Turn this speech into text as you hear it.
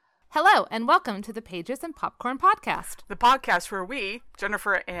Hello, and welcome to the Pages and Popcorn Podcast. The podcast where we,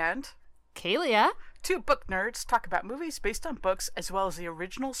 Jennifer and Kalia, two book nerds, talk about movies based on books as well as the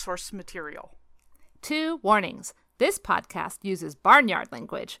original source material. 2 warnings. This podcast uses barnyard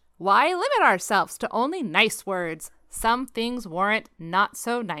language. Why limit ourselves to only nice words? Some things warrant not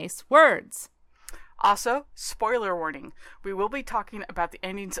so nice words. Also, spoiler warning, we will be talking about the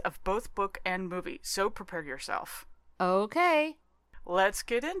endings of both book and movie, so prepare yourself. Okay. Let's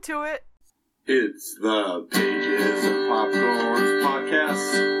get into it. It's the Pages and Popcorn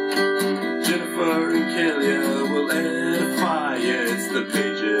Podcast. Jennifer and Kalia will edify. It's the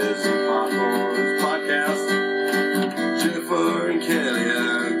Pages and Popcorn Podcast. Jennifer and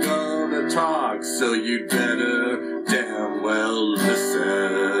Kalia are gonna talk, so you'd better damn well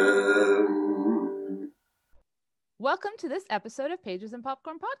listen. Welcome to this episode of Pages and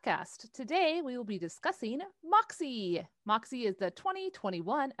Popcorn Podcast. Today we will be discussing Moxie. Moxie is the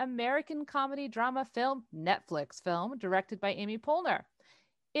 2021 American comedy drama film Netflix film directed by Amy Poehler.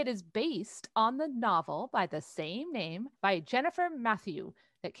 It is based on the novel by the same name by Jennifer Mathieu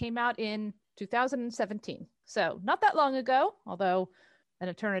that came out in 2017. So not that long ago, although an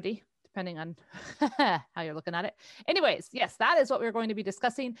eternity, depending on how you're looking at it. Anyways, yes, that is what we're going to be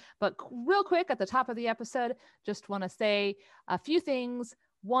discussing. But real quick at the top of the episode, just want to say a few things.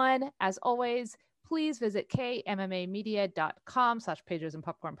 One, as always, please visit kmmamedia.com/pages and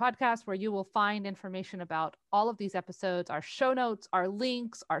popcorn podcast, where you will find information about all of these episodes, our show notes, our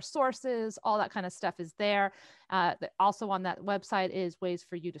links, our sources, all that kind of stuff is there. Also on that website is ways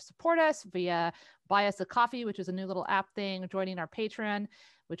for you to support us via Buy Us a Coffee, which is a new little app thing, joining our Patreon,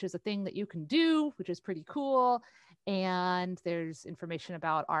 which is a thing that you can do, which is pretty cool. And there's information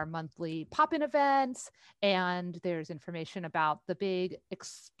about our monthly pop-in events. And there's information about the big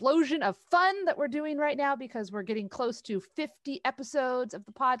explosion of fun that we're doing right now because we're getting close to 50 episodes of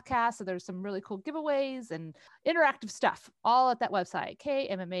the podcast. So there's some really cool giveaways and interactive stuff all at that website,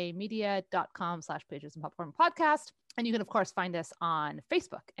 kmmamedia.com/pages and popcorn podcast. And you can, of course, find us on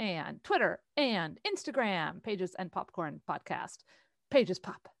Facebook and Twitter and Instagram, Pages and Popcorn Podcast. Pages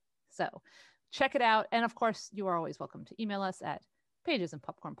Pop. So check it out. And of course, you are always welcome to email us at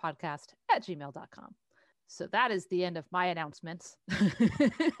pagesandpopcornpodcast@gmail.com. So that is the end of my announcements.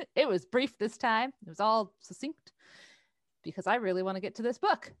 It was brief this time. It was all succinct because I really want to get to this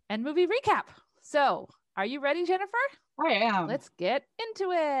book and movie recap. So are you ready, Jennifer? I am. Let's get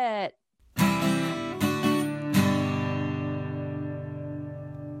into it.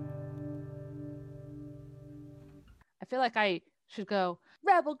 I feel like I should go,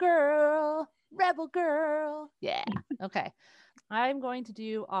 Rebel Girl, Rebel Girl. Yeah. Okay. I'm going to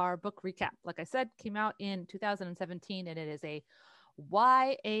do our book recap. Like I said, came out in 2017, and it is a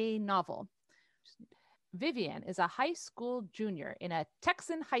YA novel. Vivian is a high school junior in a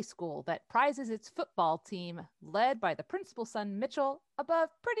Texan high school that prizes its football team, led by the principal's son, Mitchell, above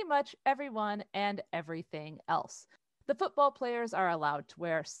pretty much everyone and everything else. The football players are allowed to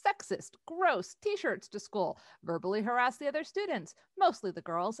wear sexist, gross t-shirts to school, verbally harass the other students, mostly the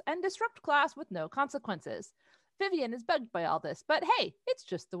girls, and disrupt class with no consequences. Vivian is bugged by all this, but hey, it's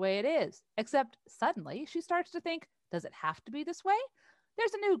just the way it is. Except suddenly she starts to think, does it have to be this way?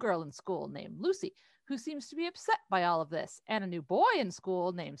 There's a new girl in school named Lucy, who seems to be upset by all of this, and a new boy in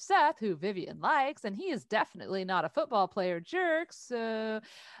school named Seth, who Vivian likes, and he is definitely not a football player jerk.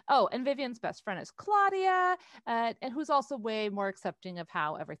 And Vivian's best friend is Claudia, and who's also way more accepting of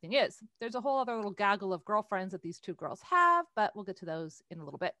how everything is. There's a whole other little gaggle of girlfriends that these two girls have, but we'll get to those in a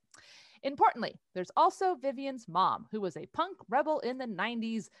little bit. Importantly, there's also Vivian's mom, who was a punk rebel in the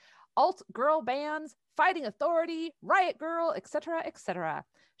 90s, alt girl bands, fighting authority, riot girl, etc., etc.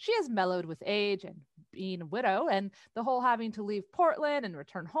 She has mellowed with age and being a widow, and the whole having to leave Portland and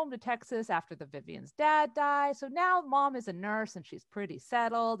return home to Texas after the Vivian's dad died. So now mom is a nurse and she's pretty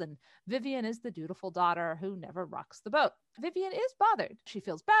settled, and Vivian is the dutiful daughter who never rocks the boat. Vivian is bothered. She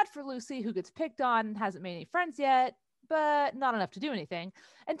feels bad for Lucy, who gets picked on and hasn't made any friends yet, but not enough to do anything,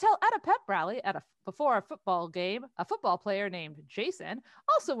 until at a pep rally before a football game, a football player named Jason,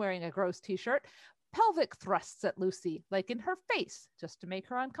 also wearing a gross t-shirt, pelvic thrusts at Lucy, like in her face, just to make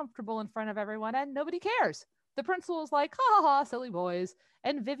her uncomfortable in front of everyone, and nobody cares. The principal is like, ha ha ha, silly boys,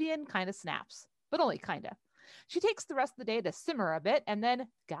 and Vivian kind of snaps, but only kind of. She takes the rest of the day to simmer a bit and then,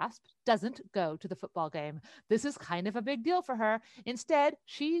 gasp, doesn't go to the football game. This is kind of a big deal for her. Instead,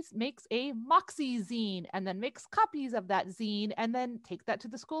 she makes a Moxie zine and then makes copies of that zine and then takes that to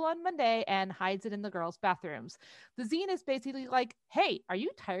the school on Monday and hides it in the girls' bathrooms. The zine is basically like, hey, are you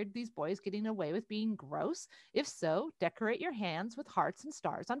tired of these boys getting away with being gross? If so, decorate your hands with hearts and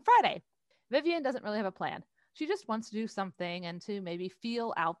stars on Friday. Vivian doesn't really have a plan. She just wants to do something and to maybe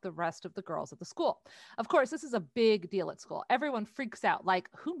feel out the rest of the girls at the school. Of course, this is a big deal at school. Everyone freaks out, like,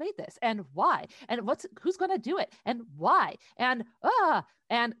 who made this and why? And who's going to do it and why? And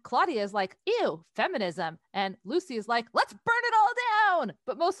Claudia is like, ew, feminism. And Lucy is like, let's burn it all down.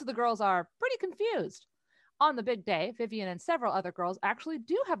 But most of the girls are pretty confused. On the big day, Vivian and several other girls actually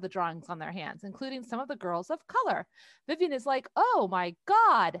do have the drawings on their hands, including some of the girls of color. Vivian is like, oh my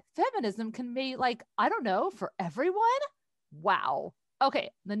God, feminism can be like, I don't know, for everyone? Wow. Okay,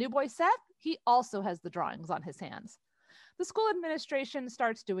 the new boy Seth, he also has the drawings on his hands. The school administration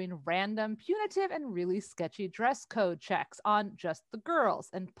starts doing random, punitive, and really sketchy dress code checks on just the girls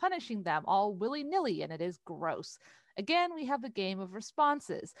and punishing them all willy-nilly, and it is gross. Again, we have the game of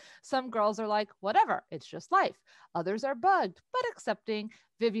responses. Some girls are like, whatever, it's just life. Others are bugged, but accepting.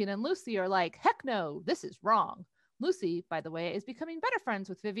 Vivian and Lucy are like, heck no, this is wrong. Lucy, by the way, is becoming better friends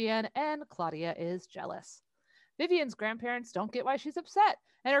with Vivian, and Claudia is jealous. Vivian's grandparents don't get why she's upset,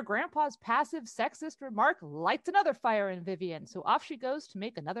 and her grandpa's passive sexist remark lights another fire in Vivian, so off she goes to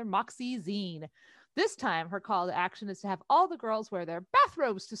make another Moxie zine. This time, her call to action is to have all the girls wear their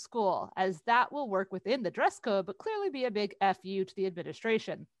bathrobes to school, as that will work within the dress code, but clearly be a big FU to the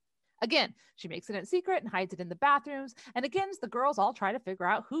administration. Again, she makes it in secret and hides it in the bathrooms, and again, the girls all try to figure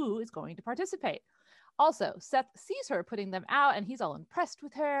out who is going to participate. Also, Seth sees her putting them out, and he's all impressed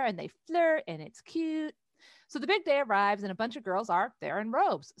with her, and they flirt, and it's cute. So the big day arrives and a bunch of girls are there in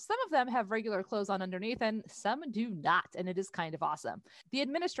robes. Some of them have regular clothes on underneath and some do not, and it is kind of awesome. The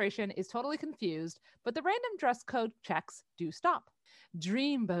administration is totally confused, but the random dress code checks do stop.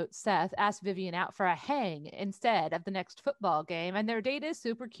 Dreamboat Seth asks Vivian out for a hang instead of the next football game, and their date is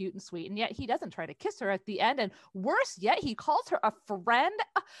super cute and sweet, and yet he doesn't try to kiss her at the end, and worse yet, he calls her a friend.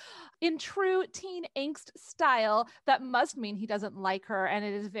 In true teen angst style, that must mean he doesn't like her, and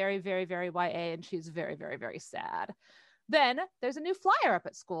it is very, very, very YA, and she's very, very, very sad. Then there's a new flyer up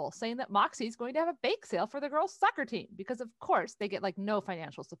at school saying that Moxie's going to have a bake sale for the girls' soccer team because, of course, they get like no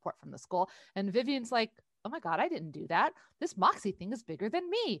financial support from the school. And Vivian's like, oh my God, I didn't do that. This Moxie thing is bigger than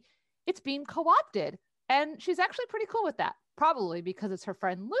me. It's being co-opted. And she's actually pretty cool with that, probably because it's her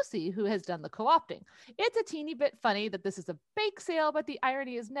friend Lucy who has done the co-opting. It's a teeny bit funny that this is a bake sale, but the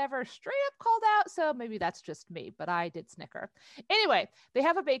irony is never straight up called out, so maybe that's just me, but I did snicker. Anyway, they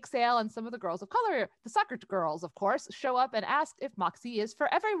have a bake sale, and some of the girls of color, the soccer girls, of course, show up and ask if Moxie is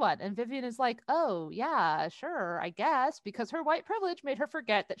for everyone. And Vivian is like, oh, yeah, sure, I guess, because her white privilege made her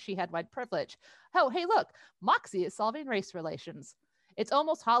forget that she had white privilege. Oh, hey, look, Moxie is solving race relations. It's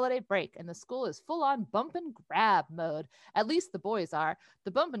almost holiday break, and the school is full-on bump and grab mode. At least the boys are.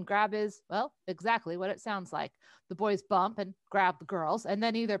 The bump and grab is, well, exactly what it sounds like. The boys bump and grab the girls, and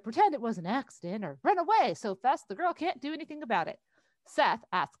then either pretend it was an accident or run away so fast the girl can't do anything about it. Seth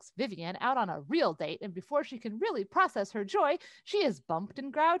asks Vivian out on a real date, and before she can really process her joy, she is bumped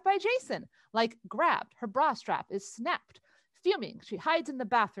and grabbed by Jason. Like grabbed, her bra strap is snapped. Fuming, she hides in the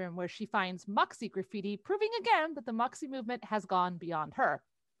bathroom where she finds Moxie graffiti, proving again that the Moxie movement has gone beyond her.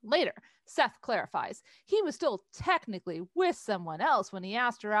 Later, Seth clarifies he was still technically with someone else when he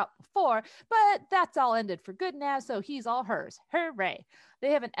asked her out before, but that's all ended for good now, so he's all hers. Hooray. They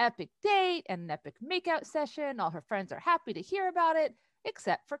have an epic date and an epic makeout session. All her friends are happy to hear about it,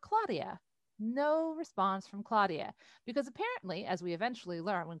 except for Claudia. No response from Claudia, because apparently, as we eventually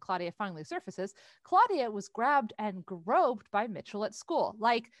learn when Claudia finally surfaces, Claudia was grabbed and groped by Mitchell at school.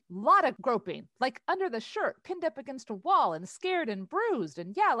 Like, a lot of groping, like under the shirt, pinned up against a wall and scared and bruised.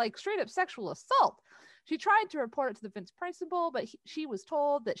 And yeah, like straight up sexual assault. She tried to report it to the Vince principal, but she was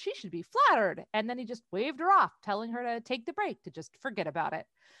told that she should be flattered. And then he just waved her off, telling her to take the break, to just forget about it.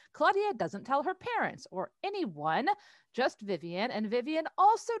 Claudia doesn't tell her parents or anyone, just Vivian. And Vivian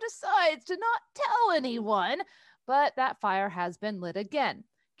also decides to not tell anyone. But that fire has been lit again.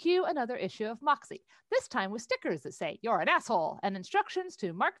 Cue another issue of Moxie, this time with stickers that say, you're an asshole, and instructions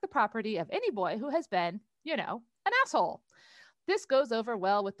to mark the property of any boy who has been, an asshole. This goes over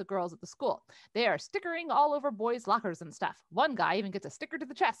well with the girls at the school. They are stickering all over boys' lockers and stuff. One guy even gets a sticker to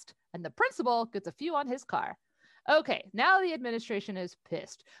the chest, and the principal gets a few on his car. Okay, now the administration is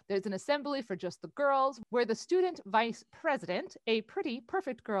pissed. There's an assembly for just the girls where the student vice president, a pretty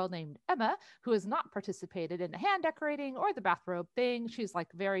perfect girl named Emma, who has not participated in the hand decorating or the bathrobe thing. She's like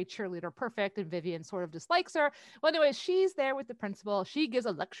very cheerleader perfect, and Vivian sort of dislikes her. Well, anyway, she's there with the principal. She gives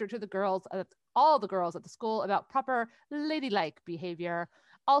a lecture to the girls, all the girls at the school, about proper ladylike behavior.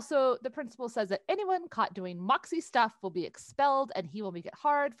 Also, the principal says that anyone caught doing Moxie stuff will be expelled, and he will make it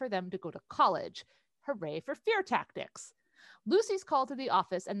hard for them to go to college. Hooray for fear tactics. Lucy's called to the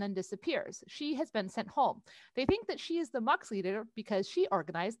office and then disappears. She has been sent home. They think that she is the Mox leader because she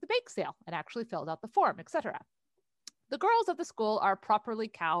organized the bake sale and actually filled out the form, etc. The girls of the school are properly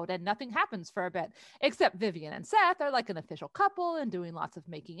cowed and nothing happens for a bit, except Vivian and Seth are like an official couple and doing lots of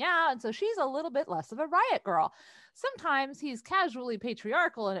making out, and so she's a little bit less of a riot girl. Sometimes he's casually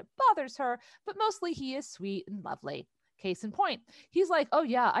patriarchal and it bothers her, but mostly he is sweet and lovely. Case in point, he's like, oh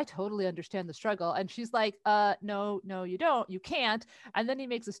yeah, I totally understand the struggle. And she's like, no, you don't, you can't. And then he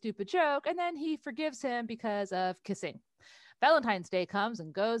makes a stupid joke and then he forgives him because of kissing. Valentine's Day comes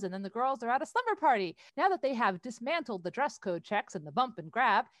and goes, and then the girls are at a slumber party. Now that they have dismantled the dress code checks and the bump and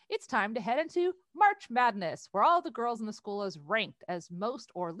grab, it's time to head into March Madness, where all the girls in the school is ranked as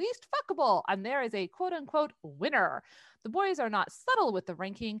most or least fuckable, and there is a quote-unquote winner. The boys are not subtle with the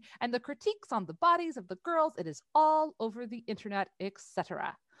ranking, and the critiques on the bodies of the girls, it is all over the internet,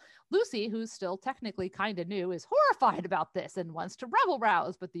 etc. Lucy, who's still technically kind of new, is horrified about this and wants to rebel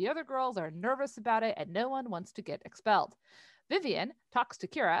rouse, but the other girls are nervous about it and no one wants to get expelled. Vivian talks to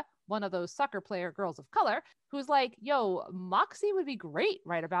Kira, one of those soccer player girls of color, who's like, yo, Moxie would be great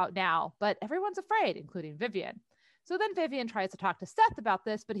right about now, but everyone's afraid, including Vivian. So then Vivian tries to talk to Seth about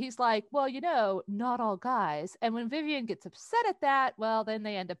this, but he's like, well, you know, not all guys. And when Vivian gets upset at that, well, then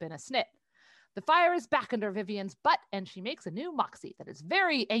they end up in a snit. The fire is back under Vivian's butt, and she makes a new Moxie that is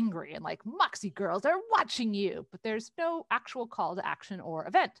very angry and like, Moxie girls are watching you, but there's no actual call to action or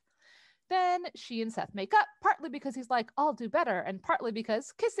event. Then she and Seth make up, partly because he's like, I'll do better, and partly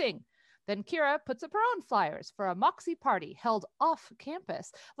because kissing. Then Kira puts up her own flyers for a Moxie party held off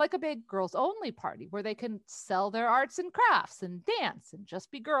campus, like a big girls only party where they can sell their arts and crafts and dance and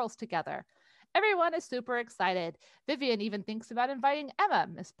just be girls together. Everyone is super excited. Vivian even thinks about inviting Emma,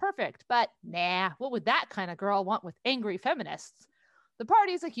 Miss Perfect, but nah, what would that kind of girl want with angry feminists? The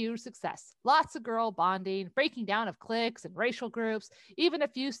party is a huge success. Lots of girl bonding, breaking down of cliques and racial groups, even a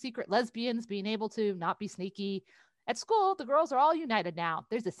few secret lesbians being able to not be sneaky. At school, the girls are all united now.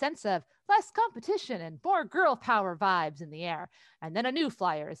 There's a sense of less competition and more girl power vibes in the air. And then a new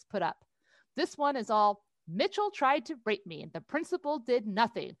flyer is put up. This one is all, Mitchell tried to rape me and the principal did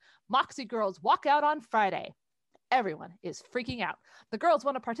nothing. Moxie girls walk out on Friday. Everyone is freaking out. The girls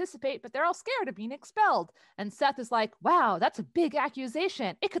want to participate, but they're all scared of being expelled. And Seth is like, wow, that's a big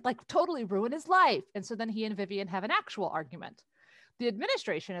accusation. It could like totally ruin his life. And so then he and Vivian have an actual argument. The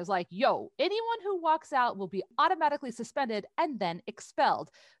administration is like, yo, anyone who walks out will be automatically suspended and then expelled.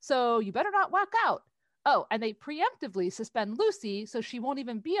 So you better not walk out. Oh, and they preemptively suspend Lucy so she won't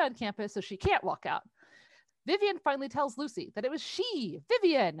even be on campus, so she can't walk out. Vivian finally tells Lucy that it was she,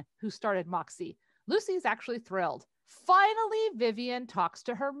 Vivian, who started Moxie. Lucy's actually thrilled. Finally, Vivian talks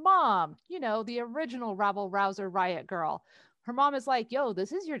to her mom, you know, the original rabble-rouser riot girl. Her mom is like, yo,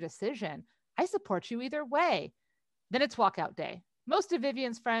 this is your decision. I support you either way. Then it's walkout day. Most of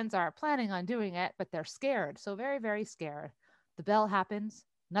Vivian's friends are planning on doing it, but they're scared, so very, very scared. The bell happens,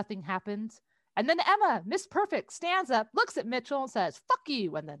 nothing happens. And then Emma, Miss Perfect, stands up, looks at Mitchell and says, fuck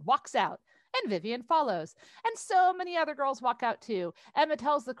you, and then walks out. And Vivian follows. And so many other girls walk out too. Emma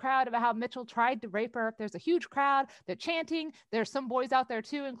tells the crowd about how Mitchell tried to rape her. There's a huge crowd. They're chanting. There's some boys out there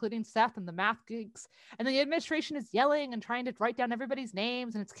too, including Seth and the math geeks. And the administration is yelling and trying to write down everybody's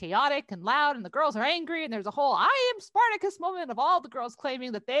names. And it's chaotic and loud. And the girls are angry. And there's a whole I am Spartacus moment of all the girls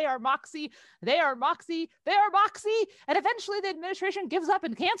claiming that they are Moxie. They are Moxie. They are Moxie. And eventually the administration gives up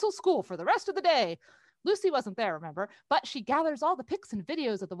and cancels school for the rest of the day. Lucy wasn't there, remember, but she gathers all the pics and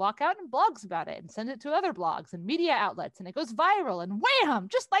videos of the walkout and blogs about it and sends it to other blogs and media outlets, and it goes viral, and wham,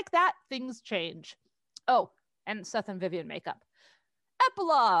 just like that, things change. Oh, and Seth and Vivian make up.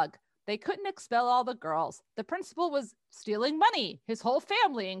 Epilogue. They couldn't expel all the girls. The principal was stealing money. His whole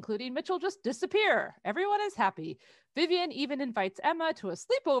family, including Mitchell, just disappear. Everyone is happy. Vivian even invites Emma to a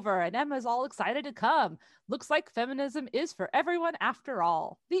sleepover, and Emma's all excited to come. Looks like feminism is for everyone after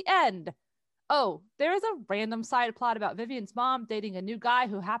all. The end. Oh, there is a random side plot about Vivian's mom dating a new guy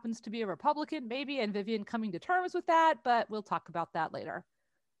who happens to be a Republican, maybe, and Vivian coming to terms with that, but we'll talk about that later.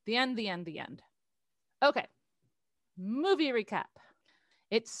 The end, the end, the end. Okay, movie recap.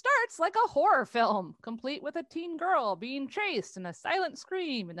 It starts like a horror film, complete with a teen girl being chased and a silent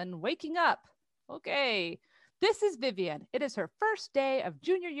scream and then waking up. Okay, this is Vivian. It is her first day of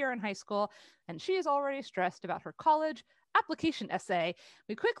junior year in high school, and she is already stressed about her college application essay.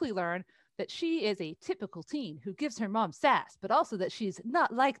 We quickly learn that she is a typical teen who gives her mom sass, but also that she's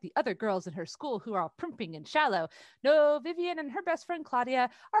not like the other girls in her school who are all primping and shallow. No, Vivian and her best friend Claudia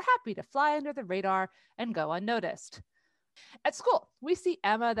are happy to fly under the radar and go unnoticed. At school, we see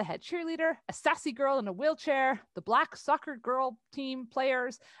Emma, the head cheerleader, a sassy girl in a wheelchair, the black soccer girl team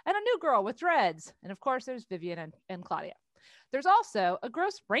players, and a new girl with dreads. And of course, there's Vivian and Claudia. There's also a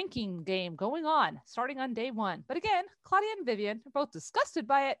gross ranking game going on, starting on day 1. But again, Claudia and Vivian are both disgusted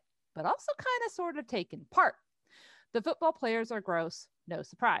by it, but also kind of sort of taken part. The football players are gross, no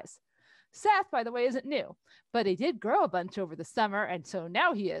surprise. Seth, by the way, isn't new, but he did grow a bunch over the summer, and so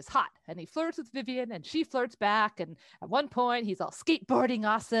now he is hot, and he flirts with Vivian, and she flirts back, and at one point, he's all skateboarding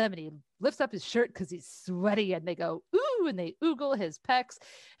awesome, and he lifts up his shirt because he's sweaty, and they go, ooh, and they oogle his pecs.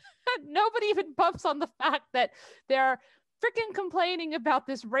 Nobody even bumps on the fact that they're freaking complaining about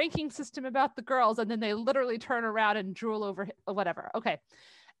this ranking system about the girls, and then they literally turn around and drool over whatever. Okay.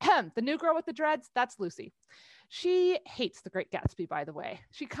 The new girl with the dreads, that's Lucy. She hates The Great Gatsby, by the way.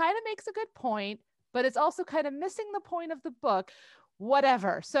 She kind of makes a good point, but it's also kind of missing the point of the book.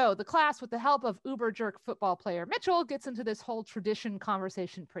 Whatever. So the class, with the help of uber jerk football player Mitchell, gets into this whole tradition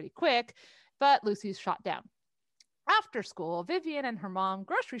conversation pretty quick, but Lucy's shot down. After school, Vivian and her mom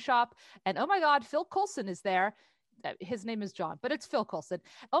grocery shop, and oh my God, Phil Coulson is there. His name is John, but it's Phil Coulson.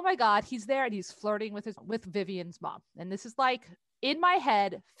 Oh my God, he's there and he's flirting with Vivian's mom. And this is like, in my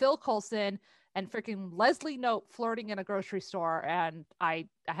head, Phil Coulson and freaking Leslie Knope flirting in a grocery store. And I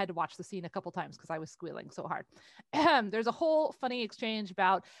had to watch the scene a couple times because I was squealing so hard. There's a whole funny exchange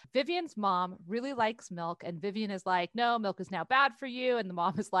about Vivian's mom really likes milk. And Vivian is like, no, milk is now bad for you. And the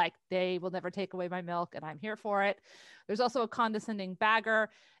mom is like, they will never take away my milk and I'm here for it. There's also a condescending bagger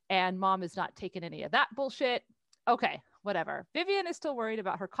and mom is not taking any of that bullshit. Okay, whatever. Vivian is still worried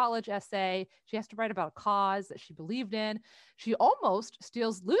about her college essay. She has to write about a cause that she believed in. She almost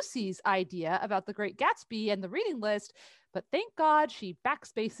steals Lucy's idea about The Great Gatsby and the reading list, but thank God she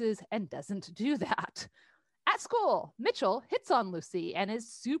backspaces and doesn't do that. At school, Mitchell hits on Lucy and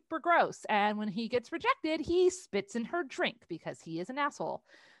is super gross. And when he gets rejected, he spits in her drink because he is an asshole.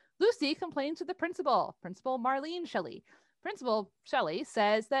 Lucy complains to the Principal Marlene Shelley. Principal Shelley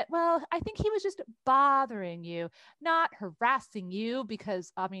says that, well, I think he was just bothering you, not harassing you,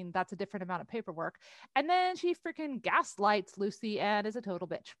 because, I mean, that's a different amount of paperwork. And then she freaking gaslights Lucy and is a total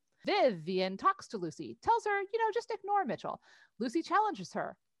bitch. Vivian talks to Lucy, tells her, just ignore Mitchell. Lucy challenges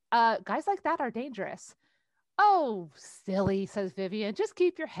her. Guys like that are dangerous. Oh, silly, says Vivian. Just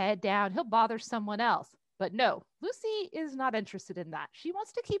keep your head down. He'll bother someone else. But no, Lucy is not interested in that. She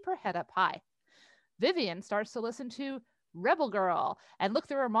wants to keep her head up high. Vivian starts to listen to Rebel Girl and look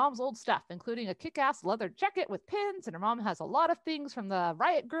through her mom's old stuff, including a kick-ass leather jacket with pins, and her mom has a lot of things from the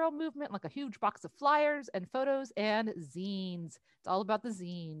Riot Girl movement, like a huge box of flyers and photos and zines. It's all about the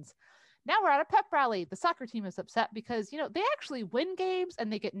zines. Now we're at a pep rally. The soccer team is upset because, they actually win games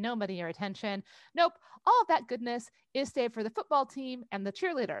and they get no money or attention. Nope, all of that goodness is saved for the football team and the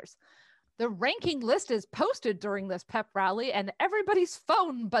cheerleaders. The ranking list is posted during this pep rally and everybody's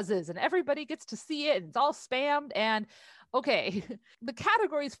phone buzzes and everybody gets to see it and it's all spammed. And okay, the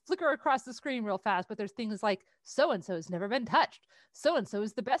categories flicker across the screen real fast, but there's things like so-and-so has never been touched. So-and-so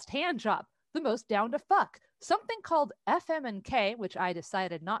is the best hand job, the most down to fuck. Something called FM&K, which I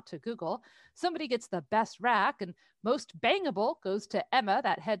decided not to Google. Somebody gets the best rack and most bangable goes to Emma,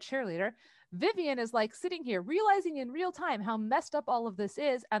 that head cheerleader. Vivian is like sitting here realizing in real time how messed up all of this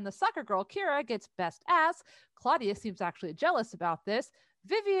is. And the soccer girl, Kira, gets best ass. Claudia seems actually jealous about this.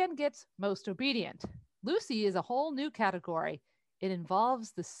 Vivian gets most obedient. Lucy is a whole new category. It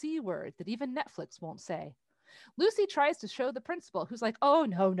involves the C word that even Netflix won't say. Lucy tries to show the principal, who's like, oh,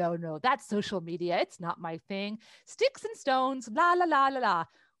 no, that's social media. It's not my thing. Sticks and stones, la, la, la, la, la.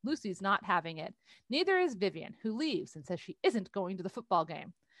 Lucy's not having it. Neither is Vivian, who leaves and says she isn't going to the football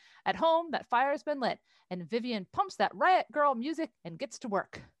game. At home, that fire has been lit, and Vivian pumps that Riot Girl music and gets to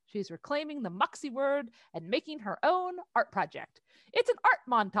work. She's reclaiming the Moxie word and making her own art project. It's an art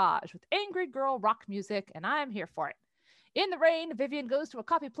montage with angry girl rock music, and I'm here for it. In the rain, Vivian goes to a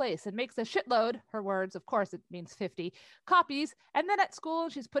copy place and makes a shitload, her words, of course it means 50, copies, and then at school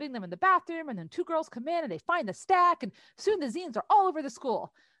she's putting them in the bathroom, and then two girls come in and they find the stack, and soon the zines are all over the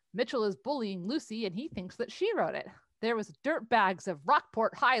school. Mitchell is bullying Lucy, and he thinks that she wrote it. There was dirt bags of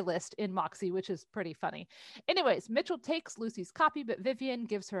Rockport High list in Moxie, which is pretty funny. Anyways, Mitchell takes Lucy's copy, but Vivian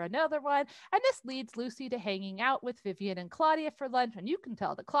gives her another one. And this leads Lucy to hanging out with Vivian and Claudia for lunch. And you can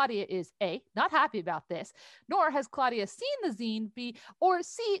tell that Claudia is A, not happy about this, nor has Claudia seen the zine, B, or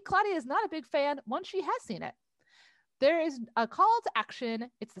C, Claudia is not a big fan once she has seen it. There is a call to action.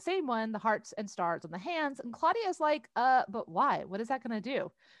 It's the same one, the hearts and stars on the hands. And Claudia is like, but why? What is that going to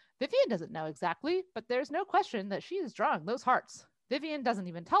do? Vivian doesn't know exactly, but there's no question that she is drawing those hearts. Vivian doesn't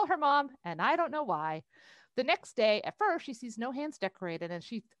even tell her mom, and I don't know why. The next day, at first, she sees no hands decorated, and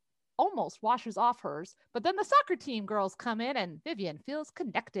she almost washes off hers, but then the soccer team girls come in and Vivian feels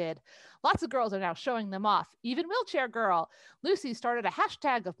connected. Lots of girls are now showing them off, even Wheelchair Girl. Lucy started a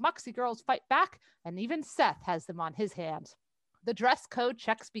hashtag of Moxie Girls Fight Back, and even Seth has them on his hands. The dress code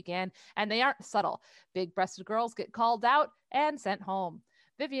checks begin, and they aren't subtle. Big-breasted girls get called out and sent home.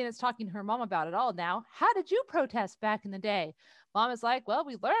 Vivian is talking to her mom about it all now. How did you protest back in the day? Mom is like, well,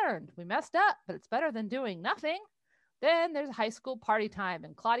 we learned. We messed up, but it's better than doing nothing. Then there's high school party time,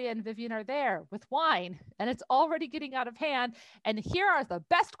 and Claudia and Vivian are there with wine, and it's already getting out of hand. And here are the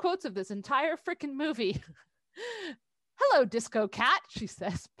best quotes of this entire freaking movie. Hello, Disco Cat, she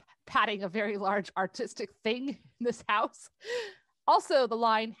says, patting a very large artistic thing in this house. Also, the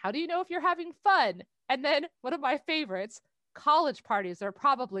line, how do you know if you're having fun? And then one of my favorites, college parties are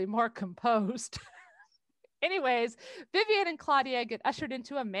probably more composed. Anyways, Vivian and Claudia get ushered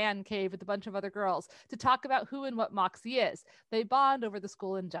into a man cave with a bunch of other girls to talk about who and what Moxie is. They bond over the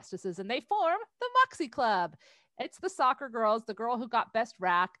school injustices and they form the Moxie Club. It's the soccer girls, the girl who got best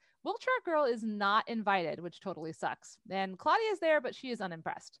rack. Wheelchair Girl is not invited, which totally sucks. And Claudia is there, but she is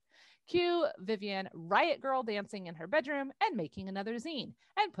unimpressed. Cue Vivian Riot Girl dancing in her bedroom and making another zine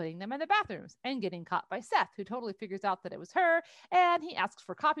and putting them in the bathrooms and getting caught by Seth, who totally figures out that it was her. And he asks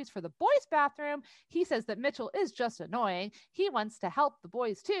for copies for the boys' bathroom. He says that Mitchell is just annoying. He wants to help the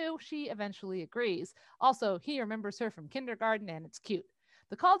boys too. She eventually agrees. Also, he remembers her from kindergarten and it's cute.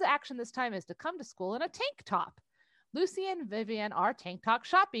 The call to action this time is to come to school in a tank top. Lucy and Vivian are tank top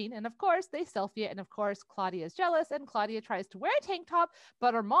shopping, and of course, they selfie it, and of course, Claudia is jealous, and Claudia tries to wear a tank top,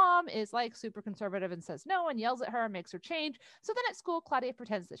 but her mom is like super conservative and says no and yells at her and makes her change. So then at school, Claudia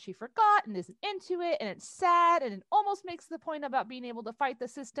pretends that she forgot and isn't into it, and it's sad, and it almost makes the point about being able to fight the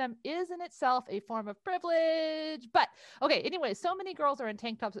system is in itself a form of privilege. But okay, anyway, so many girls are in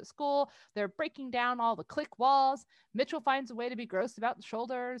tank tops at school. They're breaking down all the clique walls. Mitchell finds a way to be gross about the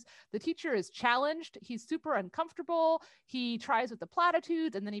shoulders. The teacher is challenged. He's super uncomfortable. He tries with the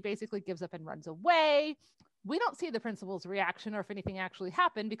platitudes and then he basically gives up and runs away. We don't see the principal's reaction or if anything actually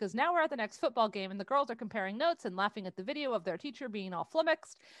happened because now we're at the next football game and the girls are comparing notes and laughing at the video of their teacher being all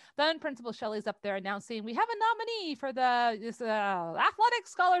flummoxed. Then Principal Shelley's up there announcing we have a nominee for this athletic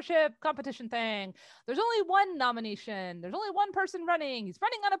scholarship competition thing. There's only one nomination. There's only one person running. He's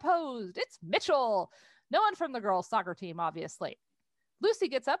running unopposed. It's Mitchell. No one from the girls' soccer team, obviously. Lucy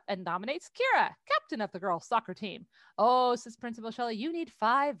gets up and nominates Kira, captain of the girls' soccer team. Oh, says Principal Shelley, you need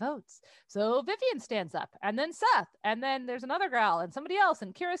 5 votes. So Vivian stands up, and then Seth, and then there's another gal and somebody else,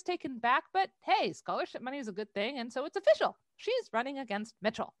 and Kira's taken back, but hey, scholarship money is a good thing, and so it's official. She's running against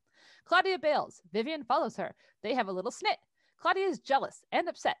Mitchell. Claudia bails. Vivian follows her. They have a little snit. Claudia is jealous and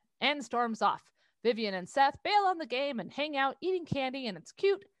upset and storms off. Vivian and Seth bail on the game and hang out eating candy, and it's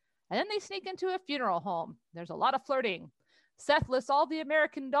cute. And then they sneak into a funeral home. There's a lot of flirting. Seth lists all the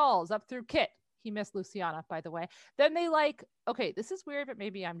American dolls up through Kit. He missed Luciana, by the way. Then they okay, this is weird, but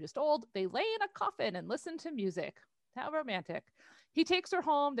maybe I'm just old. They lay in a coffin and listen to music. How romantic. He takes her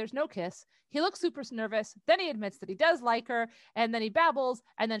home. There's no kiss. He looks super nervous. Then he admits that he does like her. And then he babbles.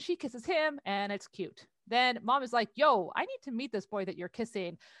 And then she kisses him. And it's cute. Then mom is like, yo, I need to meet this boy that you're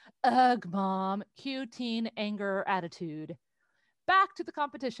kissing. Ugh, mom. Cue teen anger attitude. Back to the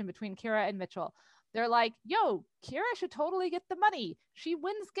competition between Kira and Mitchell. They're like, yo, Kira should totally get the money. She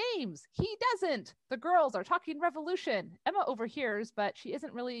wins games. He doesn't. The girls are talking revolution. Emma overhears, but she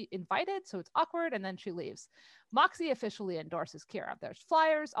isn't really invited, so it's awkward, and then she leaves. Moxie officially endorses Kira. There's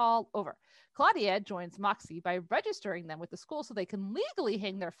flyers all over. Claudia joins Moxie by registering them with the school so they can legally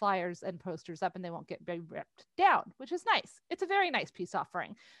hang their flyers and posters up and they won't get ripped down, which is nice. It's a very nice peace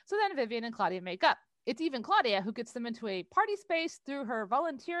offering. So then Vivian and Claudia make up. It's even Claudia who gets them into a party space through her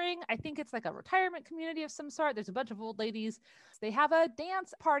volunteering. I think it's like a retirement community of some sort. There's a bunch of old ladies. They have a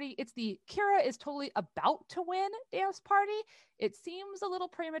dance party. It's the Kira is totally about to win dance party. It seems a little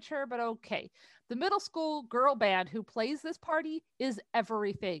premature, but okay. The middle school girl band who plays this party is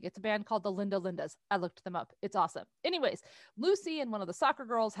everything. It's a band called the Linda Lindas. I looked them up. It's awesome. Anyways, Lucy and one of the soccer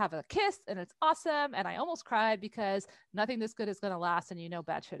girls have a kiss and it's awesome. And I almost cried because nothing this good is going to last and you know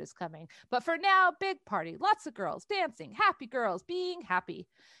bad shit is coming. But for now, big party, lots of girls dancing, happy girls being happy.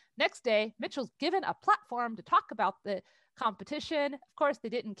 Next day, Mitchell's given a platform to talk about the competition. Of course, they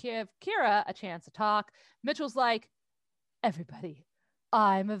didn't give Kira a chance to talk. Mitchell's like, everybody,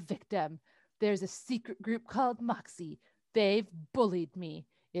 I'm a victim. There's a secret group called Moxie. They've bullied me.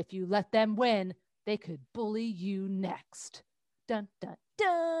 If you let them win, they could bully you next. Dun, dun,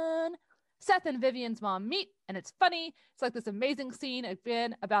 dun. Seth and Vivian's mom meet, and it's funny. It's like this amazing scene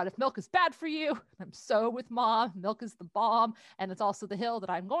again about if milk is bad for you. I'm so with mom. Milk is the bomb, and it's also the hill that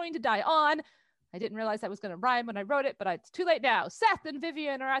I'm going to die on. I didn't realize that was going to rhyme when I wrote it, but it's too late now. Seth and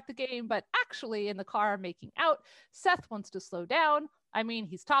Vivian are at the game, but actually in the car making out. Seth wants to slow down. I mean,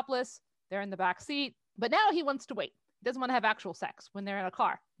 he's topless. They're in the back seat, but now he wants to wait. He doesn't want to have actual sex when they're in a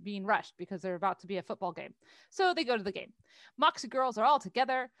car being rushed because they're about to be a football game. So they go to the game. Moxie girls are all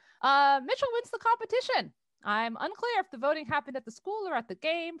together. Mitchell wins the competition. I'm unclear if the voting happened at the school or at the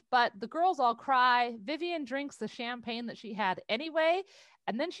game, but the girls all cry. Vivian drinks the champagne that she had anyway,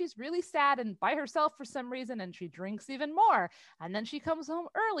 and then she's really sad and by herself for some reason, and she drinks even more. And then she comes home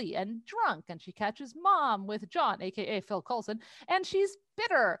early and drunk, and she catches Mom with John, aka Phil Coulson, and she's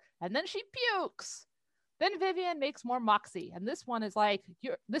bitter, and then she pukes. Then Vivian makes more Moxie, and this one is like,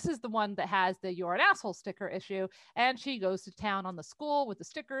 this is the one that has the "you're an asshole" sticker issue, and she goes to town on the school with the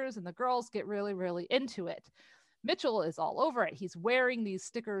stickers, and the girls get really, really into it. Mitchell is all over it. He's wearing these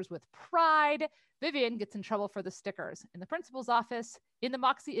stickers with pride. Vivian gets in trouble for the stickers. In the principal's office, in the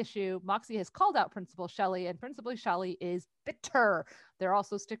Moxie issue, Moxie has called out Principal Shelley, and Principal Shelley is bitter. There are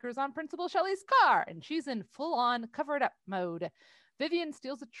also stickers on Principal Shelley's car, and she's in full-on covered-up mode. Vivian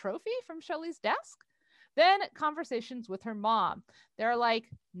steals a trophy from Shelley's desk. Then conversations with her mom. There are like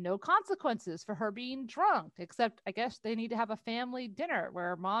no consequences for her being drunk, except I guess they need to have a family dinner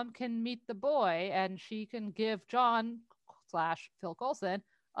where Mom can meet the boy and she can give John / Phil Coulson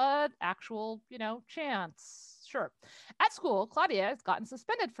an actual, chance. Sure. At school, Claudia has gotten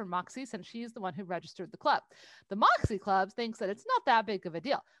suspended from Moxie since she's the one who registered the club. The Moxie Club thinks that it's not that big of a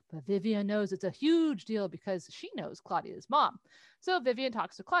deal, but Vivian knows it's a huge deal because she knows Claudia's mom. So Vivian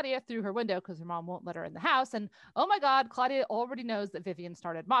talks to Claudia through her window because her mom won't let her in the house. And oh my God, Claudia already knows that Vivian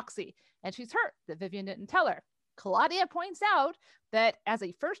started Moxie, and she's hurt that Vivian didn't tell her. Claudia points out that as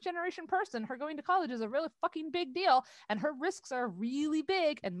a first-generation person, her going to college is a really fucking big deal, and her risks are really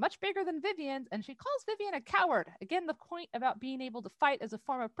big and much bigger than Vivian's, and she calls Vivian a coward. Again, the point about being able to fight as a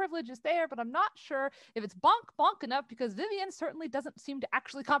form of privilege is there, but I'm not sure if it's bonk enough because Vivian certainly doesn't seem to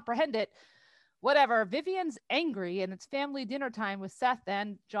actually comprehend it. Whatever, Vivian's angry, and it's family dinner time with Seth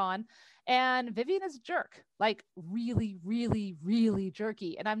and John, and Vivian is a jerk, like really, really, really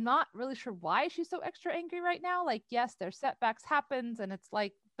jerky. And I'm not really sure why she's so extra angry right now. Like, yes, their setbacks happens, and it's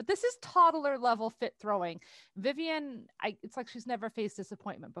like, but this is toddler level fit throwing. Vivian, it's like she's never faced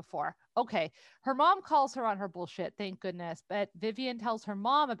disappointment before. Okay, her mom calls her on her bullshit, thank goodness, but Vivian tells her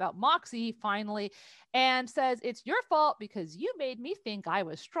mom about Moxie finally and says, it's your fault because you made me think I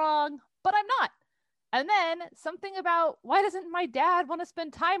was strong, but I'm not. And then something about, why doesn't my dad want to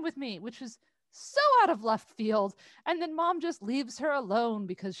spend time with me, which is so out of left field. And then Mom just leaves her alone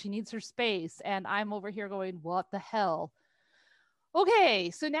because she needs her space. And I'm over here going, what the hell? Okay,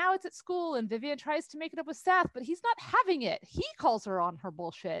 so now it's at school and Vivian tries to make it up with Seth, but he's not having it. He calls her on her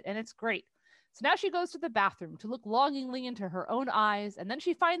bullshit, and it's great. So now she goes to the bathroom to look longingly into her own eyes, and then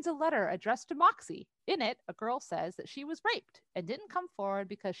she finds a letter addressed to Moxie. In it, a girl says that she was raped and didn't come forward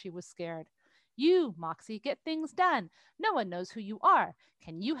because she was scared. You, Moxie, get things done. No one knows who you are.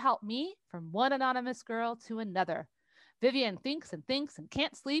 Can you help me? From one anonymous girl to another. Vivian thinks and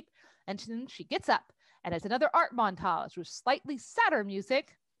can't sleep, and then she gets up, and it's another art montage with slightly sadder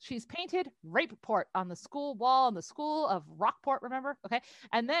music. She's painted Rapeport on the school wall in the school of Rockport, remember? Okay.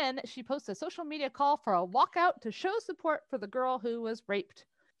 And then she posts a social media call for a walkout to show support for the girl who was raped.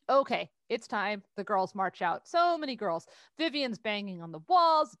 Okay, it's time. The girls march out. So many girls. Vivian's banging on the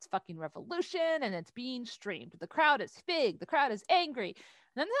walls. It's fucking revolution, and it's being streamed. The crowd is big. The crowd is angry.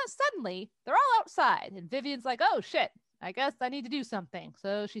 And then suddenly, they're all outside, and Vivian's like, oh shit, I guess I need to do something.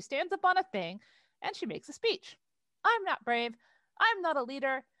 So she stands up on a thing, and she makes a speech. I'm not brave. I'm not a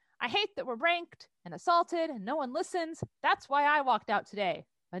leader. I hate that we're ranked and assaulted, and no one listens. That's why I walked out today.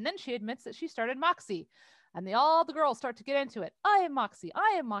 And then she admits that she started Moxie. And all the girls start to get into it. I am Moxie.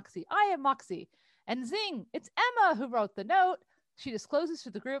 I am Moxie. I am Moxie. And zing, it's Emma who wrote the note. She discloses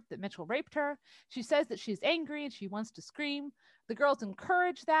to the group that Mitchell raped her. She says that she's angry and she wants to scream. The girls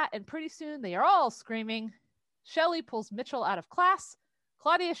encourage that, and pretty soon they are all screaming. Shelley pulls Mitchell out of class.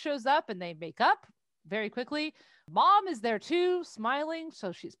 Claudia shows up and they make up very quickly. Mom is there too, smiling,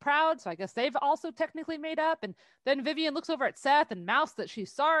 so she's proud. So I guess they've also technically made up. And then Vivian looks over at Seth and mouths that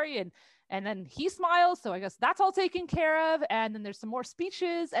she's sorry, and then he smiles, so I guess that's all taken care of. And then there's some more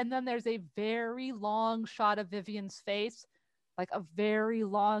speeches, and then there's a very long shot of Vivian's face, like a very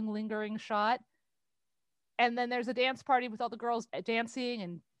long lingering shot. And then there's a dance party with all the girls dancing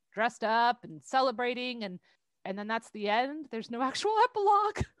and dressed up and celebrating, and then that's the end. There's no actual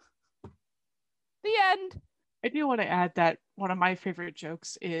epilogue. The end. I do want to add that one of my favorite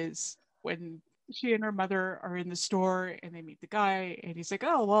jokes is when she and her mother are in the store and they meet the guy and he's like,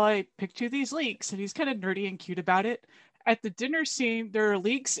 oh, well, I picked you these leeks, and he's kind of nerdy and cute about it. at the dinner scene, there are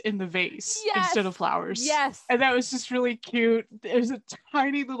leeks in the vase Yes! instead of flowers. Yes. And that was just really cute. It was a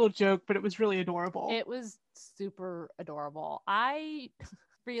tiny little joke, but it was really adorable. It was super adorable. I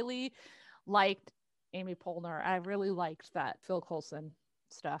really liked Amy Poehler. I really liked that Phil Coulson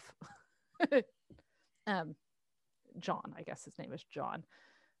stuff. John, I guess his name is John.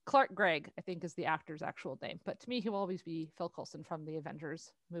 Clark Gregg, I think, is the actor's actual name. But to me, he will always be Phil Coulson from the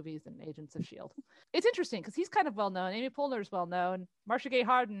Avengers movies and Agents of S.H.I.E.L.D. It's interesting because he's kind of well known. Amy Poehler is well known. Marcia Gay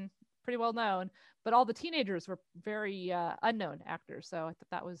Harden, pretty well known. But all the teenagers were very unknown actors. So I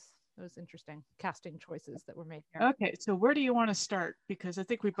thought it was interesting casting choices that were made here. Okay, so where do you want to start? Because I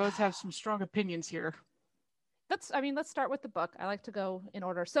think we both have some strong opinions here. Let's start with the book. I like to go in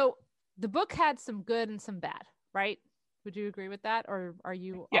order. So the book had some good and some bad, right? Would you agree with that? Or are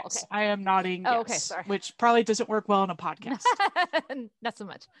you? Yes, okay. I am nodding. Oh, yes, okay, sorry. Which probably doesn't work well on a podcast. Not so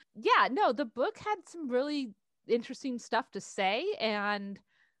much. Yeah, no, the book had some really interesting stuff to say. And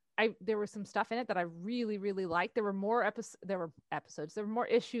there was some stuff in it that I really, really liked. There were more episodes. There were more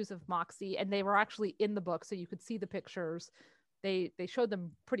issues of Moxie, and they were actually in the book. So you could see the pictures. They showed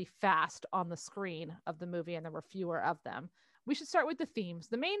them pretty fast on the screen of the movie, and there were fewer of them. We should start with the themes.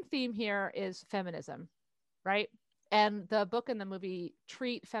 The main theme here is feminism, right? And the book and the movie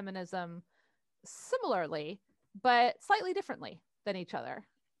treat feminism similarly, but slightly differently than each other,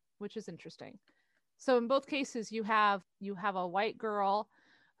 which is interesting. So in both cases, you have a white girl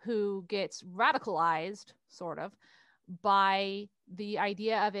who gets radicalized, sort of, by the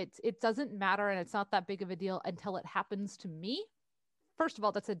idea of it doesn't matter and it's not that big of a deal until it happens to me. First of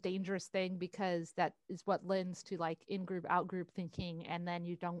all, that's a dangerous thing because that is what lends to like in-group, out-group thinking. And then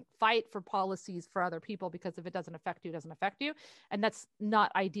you don't fight for policies for other people because if it doesn't affect you, it doesn't affect you. And that's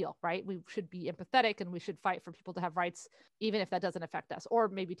not ideal, right? We should be empathetic and we should fight for people to have rights, even if that doesn't affect us or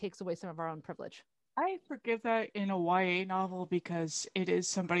maybe takes away some of our own privilege. I forgive that in a YA novel because it is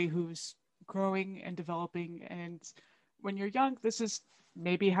somebody who's growing and developing. And when you're young, this is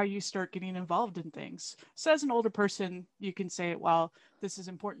maybe how you start getting involved in things. So as an older person, you can say, well, this is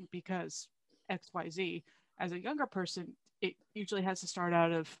important because XYZ. As a younger person, it usually has to start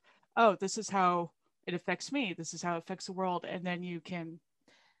out of, oh, this is how it affects me. This is how it affects the world. And then you can,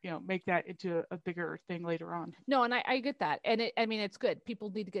 make that into a bigger thing later on. No, and I get that. And it's good. People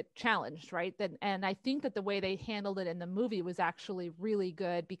need to get challenged, right? And I think that the way they handled it in the movie was actually really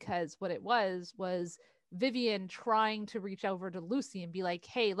good because what it was Vivian trying to reach over to Lucy and be like,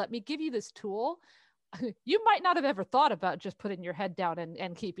 hey, let me give you this tool. You might not have ever thought about just putting your head down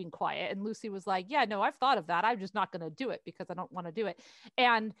and keeping quiet. And Lucy was like, yeah, no, I've thought of that. I'm just not going to do it because I don't want to do it.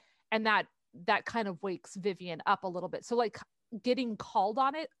 And that kind of wakes Vivian up a little bit. So like getting called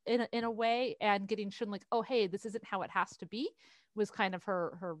on it in a way and getting shown like, oh, hey, this isn't how it has to be was kind of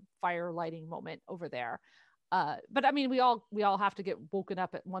her fire lighting moment over there. But I mean, we all have to get woken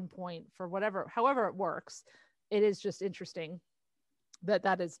up at one point for however it works. It is just interesting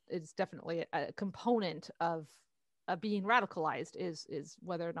that is definitely a component of being radicalized is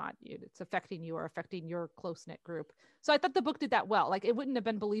whether or not it's affecting you or affecting your close-knit group. So I thought the book did that well. Like it wouldn't have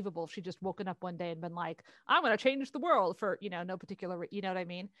been believable if she just woken up one day and been like, I'm going to change the world for, no particular, you know what I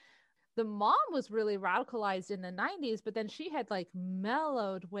mean? The mom was really radicalized in the 90s, but then she had like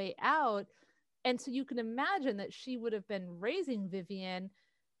mellowed way out. And so you can imagine that she would have been raising Vivian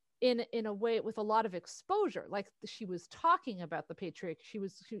in a way with a lot of exposure. Like she was talking about the patriarchy.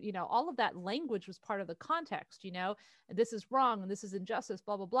 She all of that language was part of the context, and this is wrong and this is injustice,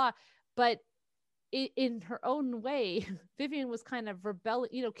 blah, blah, blah. But in her own way, Vivian was kind of rebelling.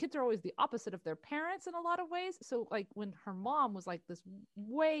 Kids are always the opposite of their parents in a lot of ways. So like when her mom was like this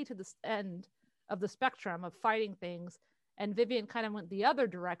way to this end of the spectrum of fighting things, and Vivian kind of went the other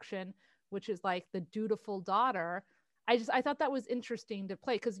direction, which is like the dutiful daughter. I thought that was interesting to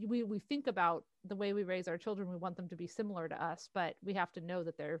play because we think about the way we raise our children. We want them to be similar to us, but we have to know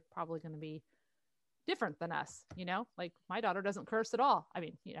that they're probably going to be different than us, like my daughter doesn't curse at all. I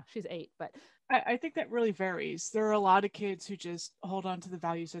mean, she's 8, but I think that really varies. There are a lot of kids who just hold on to the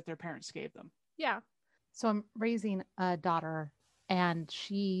values that their parents gave them. Yeah. So I'm raising a daughter and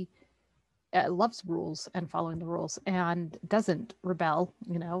she loves rules and following the rules and doesn't rebel,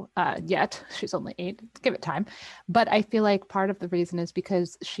 yet. She's only 8. Give it time. But I feel like part of the reason is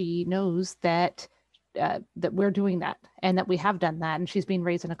because she knows that we're doing that and that we have done that. And she's being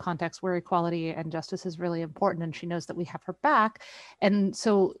raised in a context where equality and justice is really important. And she knows that we have her back. And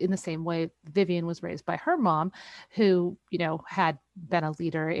so in the same way, Vivian was raised by her mom, who, had been a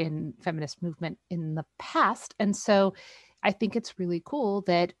leader in feminist movement in the past. And so I think it's really cool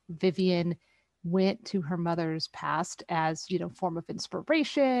that Vivian went to her mother's past as, form of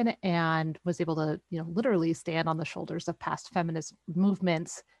inspiration, and was able to, literally stand on the shoulders of past feminist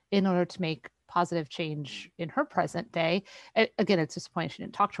movements in order to make positive change in her present day. Again, it's disappointing she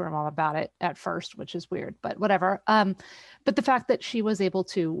didn't talk to her mom about it at first, which is weird, but whatever. But the fact that she was able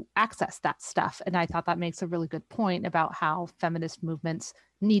to access that stuff, and I thought that makes a really good point about how feminist movements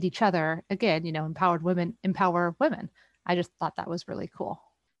need each other. Again, empowered women empower women. I just thought that was really cool.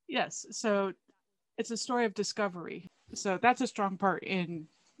 Yes. So it's a story of discovery. So that's a strong part in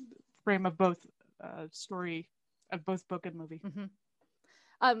frame of both story of both book and movie.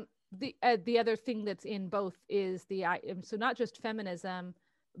 Mm-hmm. The other thing that's in both is so not just feminism,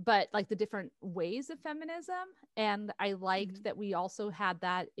 but like the different ways of feminism. And I liked that we also had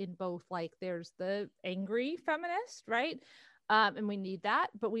that in both. Like there's the angry feminist, right? And we need that,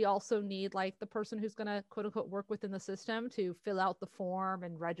 but we also need like the person who's going to quote unquote work within the system to fill out the form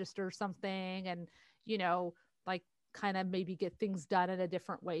and register something, and like kind of maybe get things done in a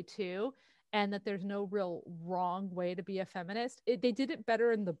different way too. And that there's no real wrong way to be a feminist. They did it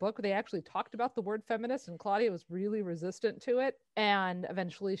better in the book. They actually talked about the word feminist, and Claudia was really resistant to it. And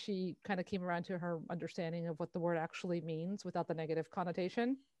eventually she kind of came around to her understanding of what the word actually means without the negative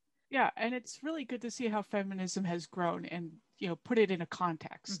connotation. Yeah, and it's really good to see how feminism has grown and, put it in a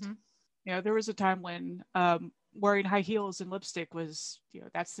context. Mm-hmm. There was a time when wearing high heels and lipstick was,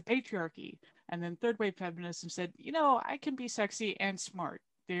 that's the patriarchy. And then third wave feminism said, I can be sexy and smart.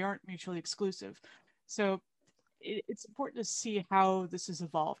 They aren't mutually exclusive. So it's important to see how this has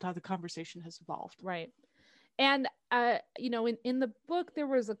evolved, how the conversation has evolved. Right. And, in the book, there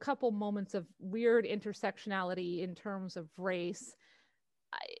was a couple moments of weird intersectionality in terms of race.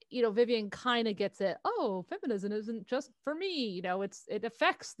 Vivian kind of gets it. Oh, feminism isn't just for me. It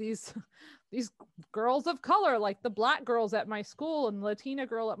affects these girls of color, like the Black girls at my school and the Latina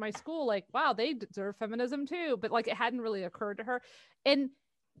girl at my school. Like, wow, they deserve feminism too. But like, it hadn't really occurred to her. And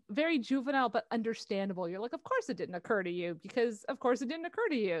very juvenile, but understandable. You're like, of course it didn't occur to you, because of course it didn't occur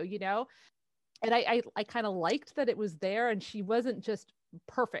to you, And I kind of liked that it was there, and she wasn't just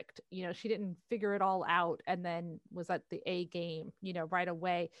perfect. She didn't figure it all out and then was at the A game, right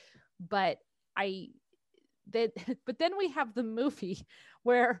away. But then we have the movie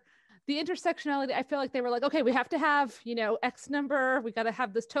where the intersectionality, I feel like they were like, okay, we have to have, X number, we got to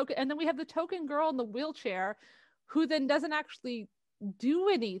have this token. And then we have the token girl in the wheelchair who then doesn't actually do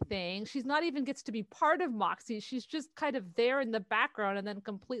anything. She's not even gets to be part of Moxie. She's just kind of there in the background and then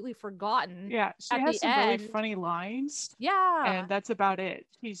completely forgotten. Yeah, she has some really funny lines. Yeah. And that's about it.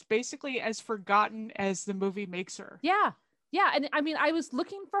 She's basically as forgotten as the movie makes her. Yeah. Yeah. And I mean, I was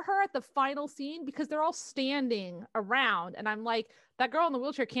looking for her at the final scene because they're all standing around. And I'm like, that girl in the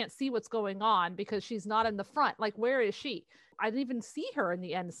wheelchair can't see what's going on because she's not in the front. Like, where is she? I didn't even see her in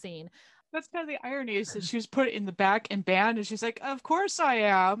the end scene. That's kind of the irony, is that she was put in the back and banned, and she's like, of course I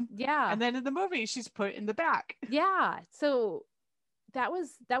am. Yeah. And then in the movie, she's put in the back. Yeah. So that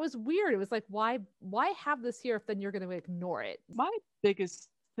was weird. It was like, why have this here if then you're going to ignore it? My biggest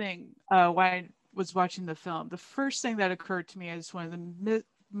thing when I was watching the film, the first thing that occurred to me as one of the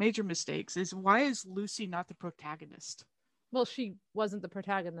major mistakes is, why is Lucy not the protagonist? Well, she wasn't the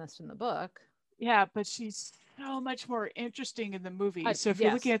protagonist in the book. Yeah, but she's so much more interesting in the movie. So if yes.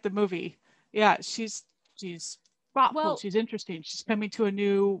 you're looking at the movie, yeah, she's thoughtful. Well, she's interesting. She's coming to a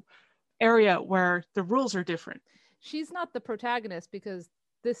new area where the rules are different. She's not the protagonist because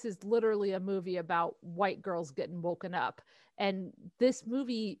this is literally a movie about white girls getting woken up. And this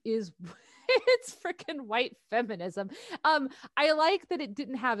movie is, it's freaking white feminism. I like that it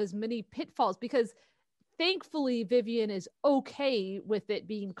didn't have as many pitfalls, because thankfully Vivian is okay with it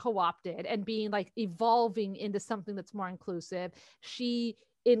being co-opted and being like evolving into something that's more inclusive. She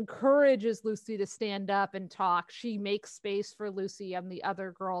encourages Lucy to stand up and talk. She makes space for Lucy and the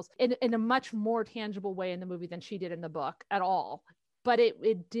other girls in a much more tangible way in the movie than she did in the book at all. But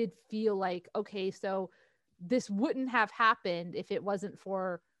it did feel like, okay, so this wouldn't have happened if it wasn't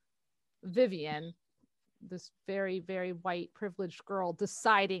for Vivian, this very, very white privileged girl,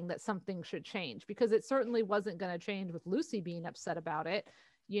 deciding that something should change, because it certainly wasn't going to change with Lucy being upset about it,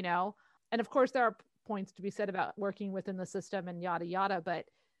 And of course there are points to be said about working within the system and yada yada, but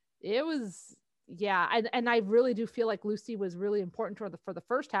it was, yeah. And I really do feel like Lucy was really important to her for the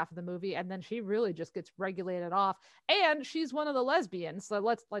first half of the movie, and then she really just gets regulated off, and she's one of the lesbians, so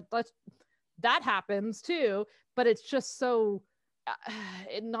let's that happens too, but it's just so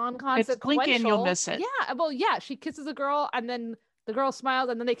non-consequential. It's blinky and you'll miss it. Yeah, well, yeah, she kisses a girl and then the girl smiles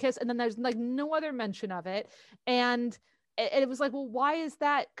and then they kiss and then there's like no other mention of it. And And it was like, well, why is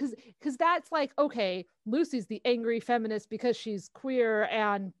that? Because that's like, okay, Lucy's the angry feminist because she's queer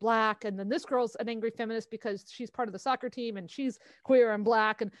and black, and then this girl's an angry feminist because she's part of the soccer team and she's queer and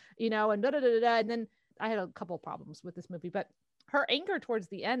black, and and da da da da. And then I had a couple of problems with this movie, but her anger towards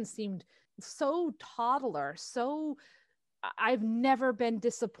the end seemed so toddler. So I've never been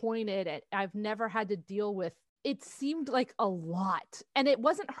disappointed, and I've never had to deal with. It seemed like a lot, and it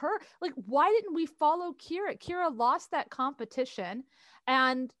wasn't her. Like, why didn't we follow Kira? Kira lost that competition,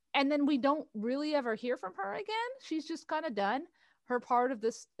 and then we don't really ever hear from her again. She's just kind of done. Her part of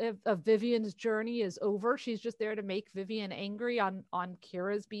this of Vivian's journey is over. She's just there to make Vivian angry on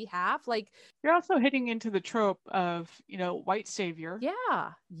Kira's behalf. Like, You're also hitting into the trope of, white savior.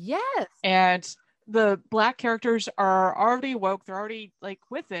 yeah, yes, And the black characters are already woke. They're already like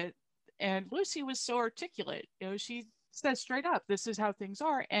with it. And Lucy was so articulate. She says straight up, this is how things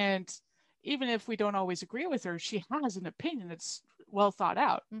are. And even if we don't always agree with her, she has an opinion that's well thought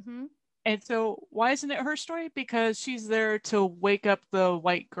out. mm-hmm. And so why isn't it her story? Because she's there to wake up the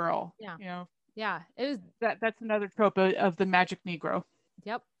white girl. Yeah. Yeah, it was that's another trope of the magic Negro.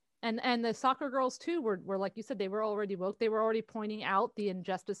 Yep. And the soccer girls too were like you said, they were already woke. They were already pointing out the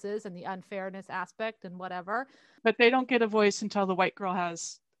injustices and the unfairness aspect and whatever. But they don't get a voice until the white girl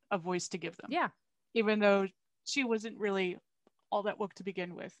has a voice to give them. Yeah. Even though she wasn't really all that woke to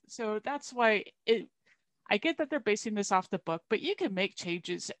begin with. So that's why I get that they're basing this off the book, but you can make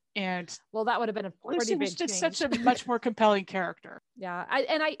changes. And well, that would have been a pretty big just change. such a much more compelling character. Yeah.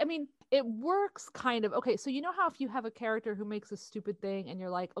 I mean, it works kind of. Okay, so you know how if you have a character who makes a stupid thing and you're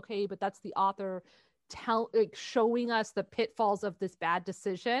like, okay, but that's the author showing us the pitfalls of this bad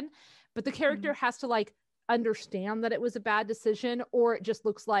decision, but the character has to like understand that it was a bad decision, or it just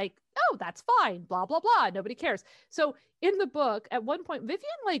looks like, oh, that's fine, blah blah blah, nobody cares. So in the book, at one point, Vivian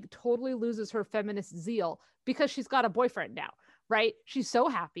like totally loses her feminist zeal because she's got a boyfriend now, right? She's so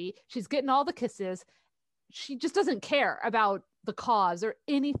happy, she's getting all the kisses, she just doesn't care about the cause or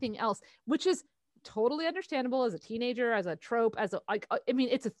anything else, which is totally understandable as a teenager, as a trope, as a like, I mean,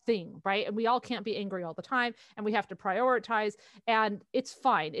 it's a thing, right? And we all can't be angry all the time, and we have to prioritize, and it's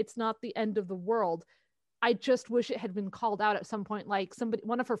fine, it's not the end of the world. I just wish it had been called out at some point. Like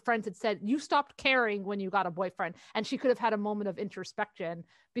one of her friends had said, you stopped caring when you got a boyfriend, and she could have had a moment of introspection,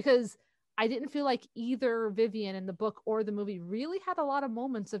 because I didn't feel like either Vivian in the book or the movie really had a lot of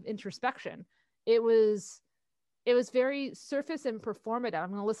moments of introspection. It was very surface and performative. I'm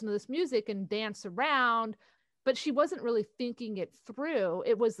going to listen to this music and dance around, but she wasn't really thinking it through.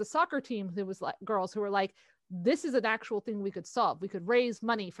 It was the soccer team who was like girls who were like, this is an actual thing we could solve. We could raise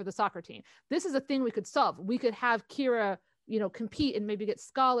money for the soccer team. This is a thing we could solve. We could have Kira, compete and maybe get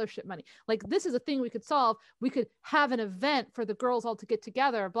scholarship money. Like, this is a thing we could solve. We could have an event for the girls all to get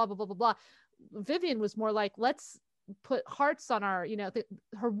together, blah, blah, blah, blah, blah. Vivian was more like, let's put hearts on our,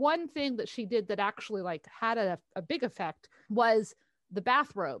 her one thing that she did that actually like had a big effect was the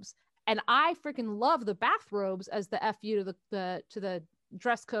bathrobes. And I freaking love the bathrobes as the FU to the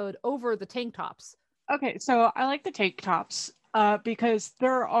dress code over the tank tops. Okay, so I like the tank tops because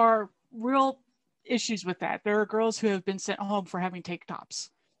there are real issues with that. There are girls who have been sent home for having tank tops.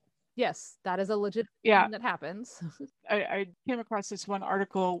 Yes, that is a legit thing that happens. I came across this one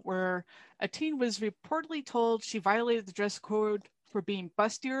article where a teen was reportedly told she violated the dress code for being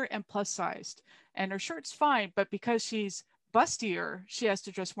bustier and plus sized. And her shirt's fine, but because she's bustier, she has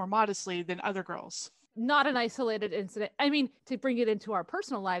to dress more modestly than other girls. Not an isolated incident. I mean, to bring it into our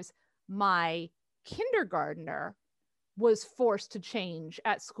personal lives, my kindergartner was forced to change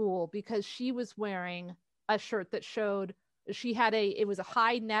at school because she was wearing a shirt that showed it was a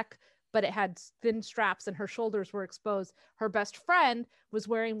high neck, but it had thin straps and her shoulders were exposed. Her best friend was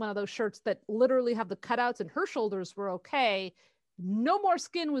wearing one of those shirts that literally have the cutouts and her shoulders were okay. No more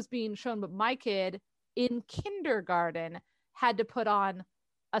skin was being shown, but my kid in kindergarten had to put on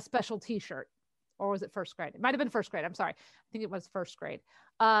a special t-shirt. Or was it first grade? It might have been first grade. I'm sorry. I think it was first grade.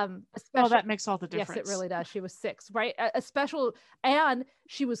 That makes all the difference. Yes, it really does. She was 6, right? A special, and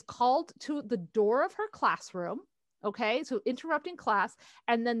she was called to the door of her classroom. Okay, so interrupting class,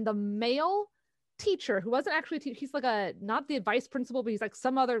 and then the male teacher, who wasn't actually a teacher, he's like not the vice principal, but he's like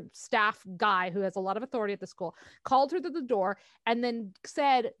some other staff guy who has a lot of authority at the school, called her to the door and then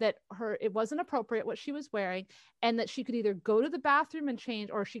said that it wasn't appropriate what she was wearing, and that she could either go to the bathroom and change,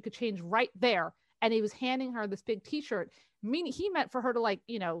 or she could change right there. And he was handing her this big t-shirt, meaning he meant for her to like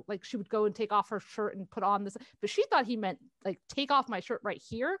she would go and take off her shirt and put on this, but she thought he meant like take off my shirt right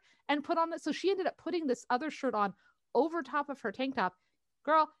here and put on this. So she ended up putting this other shirt on over top of her tank top.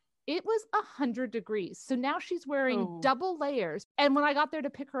 Girl, it was 100 degrees. So now she's wearing double layers. And when I got there to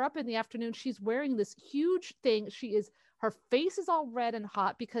pick her up in the afternoon, she's wearing this huge thing. Her face is all red and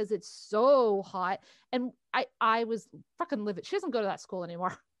hot because it's so hot. And I was fucking livid. She doesn't go to that school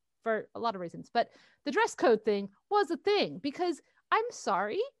anymore for a lot of reasons. But the dress code thing was a thing because I'm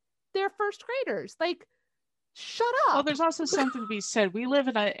sorry, they're first graders. Like, shut up. Well, there's also something to be said. We live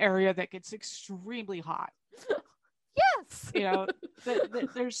in an area that gets extremely hot. Yes. You know,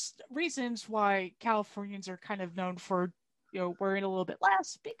 there's reasons why Californians are kind of known for, you know, wearing a little bit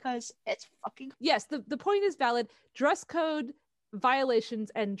less because it's fucking. Yes, the point is valid. Dress code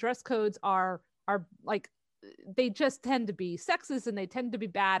violations and dress codes are like, they just tend to be sexist and they tend to be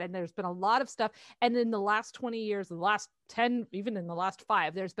bad. And there's been a lot of stuff. And in the last 20 years, the last 10, even in the last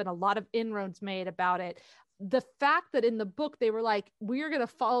 5, there's been a lot of inroads made about it. The fact that in the book, they were like, we are going to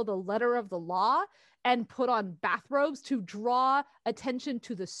follow the letter of the law and put on bathrobes to draw attention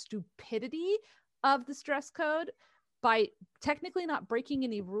to the stupidity of this dress code by technically not breaking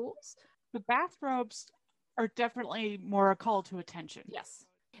any rules. The bathrobes are definitely more a call to attention. Yes.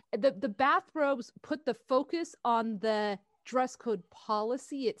 The bathrobes put the focus on the dress code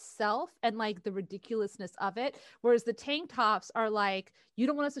policy itself and like the ridiculousness of it, whereas the tank tops are like, you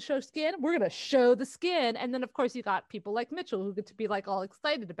don't want us to show skin, we're going to show the skin. And then of course you got people like Mitchell who get to be like all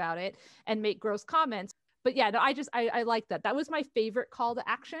excited about it and make gross comments. But yeah, no, I like that was my favorite call to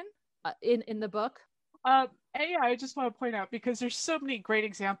action in the book. And yeah, I just want to point out, because there's so many great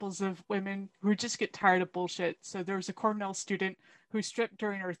examples of women who just get tired of bullshit. So there was a Cornell student who stripped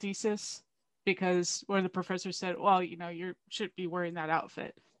during her thesis because one of the professors said, well, you know, you shouldn't be wearing that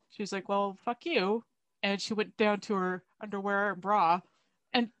outfit. She's like, well, fuck you. And she went down to her underwear and bra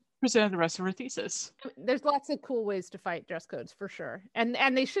and presented the rest of her thesis. There's lots of cool ways to fight dress codes for sure. And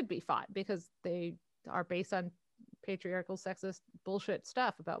they should be fought because they are based on patriarchal, sexist bullshit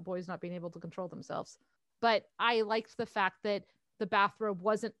stuff about boys not being able to control themselves. But I liked the fact that the bathrobe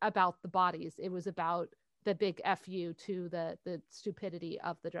wasn't about the bodies. It was about the big FU to the stupidity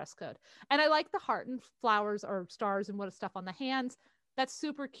of the dress code. And I like the heart and flowers or stars and what stuff on the hands. That's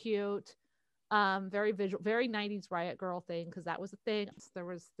super cute. Very visual, very 90s Riot Girl thing, because that was a thing. There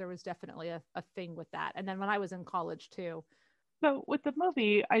was definitely a thing with that. And then when I was in college too. So with the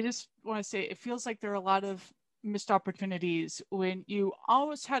movie, I just want to say it feels like there are a lot of missed opportunities when you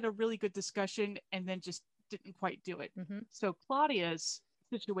almost had a really good discussion and then just didn't quite do it. Mm-hmm. So Claudia's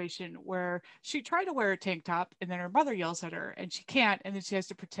situation where she tried to wear a tank top and then her mother yells at her and she can't, and then she has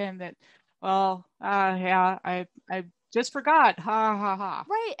to pretend that, well, yeah, I just forgot, ha ha ha.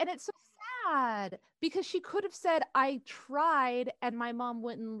 Right. And it's so sad because she could have said, I tried and my mom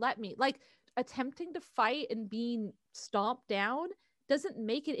wouldn't let me. Like, attempting to fight and being stomped down doesn't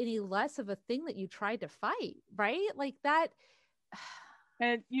make it any less of a thing that you tried to fight, right? Like that.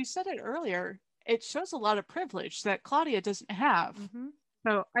 And you said it earlier, it shows a lot of privilege that Claudia doesn't have. Mm-hmm.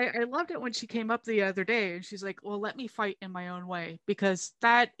 So I loved it when she came up the other day and she's like, well, let me fight in my own way, because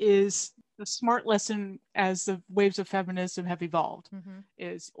that is the smart lesson as the waves of feminism have evolved. Mm-hmm.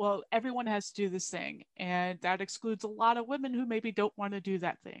 Is, well, everyone has to do this thing, and that excludes a lot of women who maybe don't want to do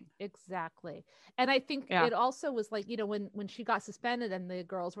that thing. Exactly. And I think it also was like, you know, when she got suspended and the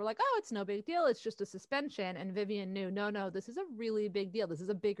girls were like, oh, it's no big deal, it's just a suspension, and Vivian knew, no, this is a really big deal, this is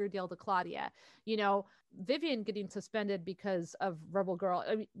a bigger deal to Claudia. You know, Vivian getting suspended because of Rebel Girl,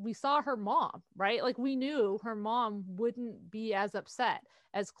 I mean, we saw her mom, right? Like, we knew her mom wouldn't be as upset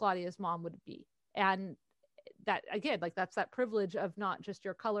as Claudia's mom would be. And that, again, like, that's that privilege of not just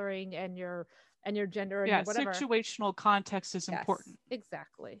your coloring and your gender and your whatever. Situational context is important.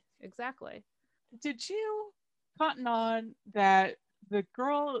 Exactly. Did you cotton on that the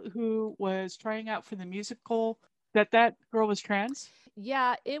girl who was trying out for the musical, that girl was trans?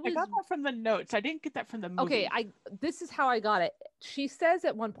 Yeah, it was. I got that from the notes. I didn't get that from the movie. Okay, this is how I got it. She says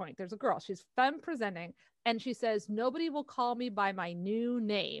at one point, there's a girl, she's femme presenting, and she says, nobody will call me by my new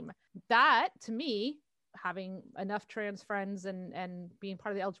name. That, to me, having enough trans friends and being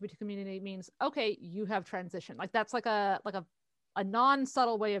part of the LGBT community means, okay, you have transitioned. Like, that's like a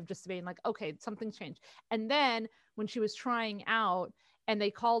non-subtle way of just being like, okay, something's changed. And then when she was trying out and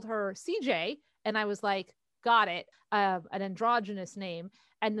they called her CJ, and I was like, got it, an androgynous name.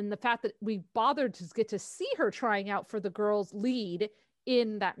 And then the fact that we bothered to get to see her trying out for the girls lead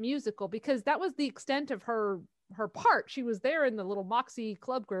in that musical, because that was the extent of her part. She was there in the little Moxie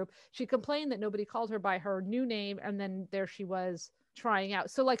club group. She complained that nobody called her by her new name, and then there she was trying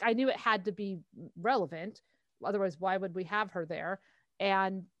out. So like, I knew it had to be relevant, otherwise why would we have her there?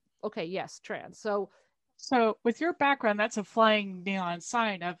 And okay, yes, trans. So with your background, that's a flying neon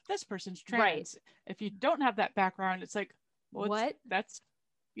sign of this person's trans. Right. If you don't have that background, it's like, well, what? That's,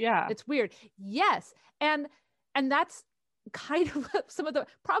 yeah. It's weird. Yes. And that's kind of what some of the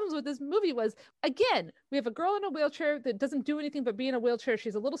problems with this movie was. Again, we have a girl in a wheelchair that doesn't do anything but be in a wheelchair.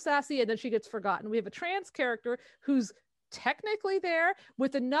 She's a little sassy and then she gets forgotten. We have a trans character who's technically there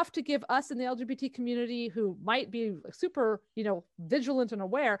with enough to give us in the LGBT community who might be super, vigilant and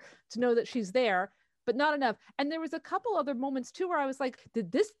aware to know that she's there, but not enough. And there was a couple other moments too where I was like, did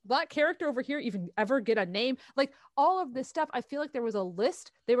this black character over here even ever get a name? Like all of this stuff, I feel like there was a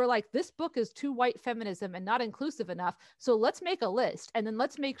list. They were like, this book is too white feminism and not inclusive enough. So let's make a list. And then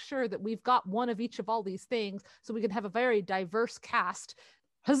let's make sure that we've got one of each of all these things so we can have a very diverse cast.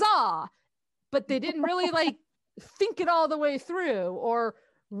 Huzzah! But they didn't really think it all the way through or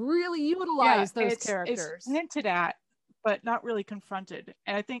really utilize those characters. It's hinted at, but not really confronted.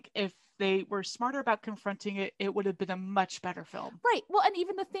 And I think if they were smarter about confronting it, it would have been a much better film. Right. Well, and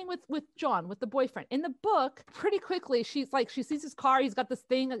even the thing with John, with the boyfriend in the book, pretty quickly, she's like, she sees his car. He's got this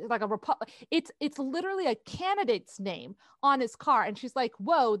thing like a Republic. It's literally a candidate's name on his car. And she's like,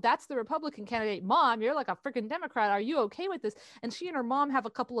 whoa, that's the Republican candidate. Mom, you're like a freaking Democrat. Are you okay with this? And she and her mom have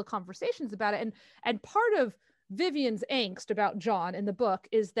a couple of conversations about it. And part of Vivian's angst about John in the book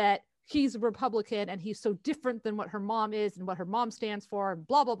is that he's a Republican and he's so different than what her mom is and what her mom stands for and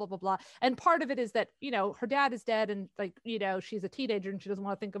blah, blah, blah, blah, blah. And part of it is that, her dad is dead and she's a teenager and she doesn't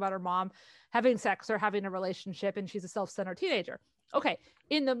want to think about her mom having sex or having a relationship and she's a self-centered teenager. Okay.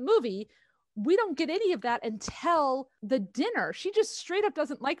 In the movie, we don't get any of that until the dinner. She just straight up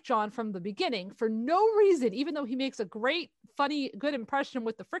doesn't like John from the beginning for no reason, even though he makes a great, funny, good impression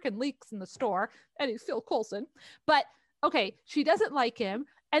with the freaking leaks in the store and he's Phil Coulson. But okay, she doesn't like him.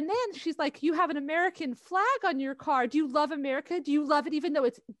 And then she's like, you have an American flag on your car. Do you love America? Do you love it even though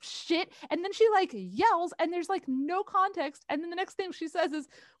it's shit? And then she yells and there's no context. And then the next thing she says is,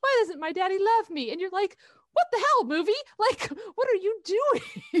 why doesn't my daddy love me? And you're like, what the hell, movie? What are you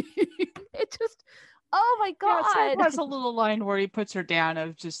doing? It just, oh my God. Yeah, it has a little line where he puts her down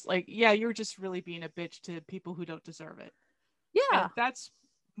of just yeah, you're just really being a bitch to people who don't deserve it. Yeah. And that's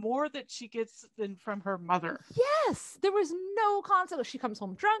more that she gets than from her mother. Yes, there was no consequence. She comes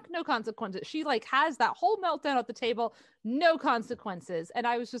home drunk, no consequences. She has that whole meltdown at the table, no consequences. And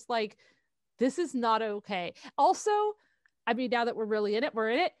I was just like, this is not okay. Also, I mean, now that we're really in it, we're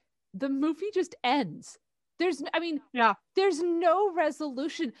in it. The movie just ends. There's no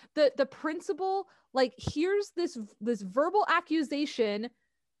resolution. The principal hears this verbal accusation.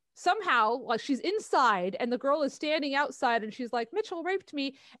 Somehow, she's inside and the girl is standing outside and she's like, Mitchell raped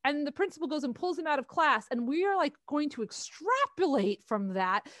me. And the principal goes and pulls him out of class. And we are going to extrapolate from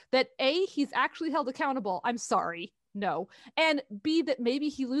that A, he's actually held accountable. I'm sorry. No. And B, that maybe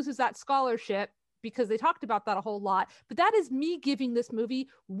he loses that scholarship because they talked about that a whole lot. But that is me giving this movie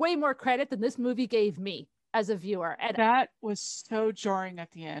way more credit than this movie gave me as a viewer. And that was so jarring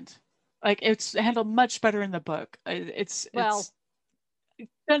at the end. It's handled much better in the book. It's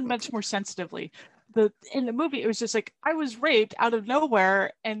done much more sensitively. In the movie, it was just I was raped out of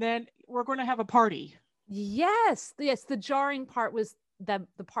nowhere, and then we're going to have a party. Yes. The jarring part was the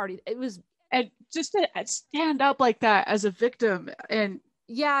party. It was, and just to stand up like that as a victim, and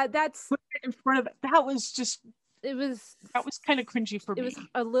that's put it in front of it. That was kind of cringy for me. It was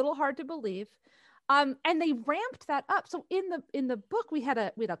a little hard to believe. And they ramped that up. So in the book, we had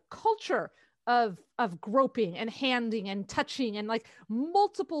a culture of groping and handing and touching and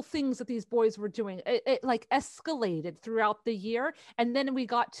multiple things that these boys were doing. It escalated throughout the year. And then we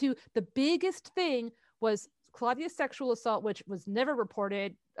got to the biggest thing was Claudia's sexual assault, which was never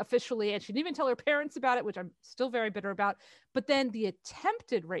reported officially. And she didn't even tell her parents about it, which I'm still very bitter about. But then the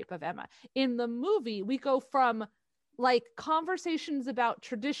attempted rape of Emma. In the movie, we go from conversations about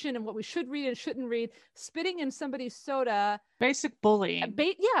tradition and what we should read and shouldn't read, spitting in somebody's soda, basic bullying.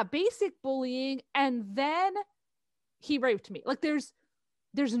 Basic bullying, and then he raped me. There's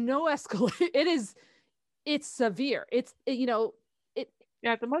no escalation. It's severe. The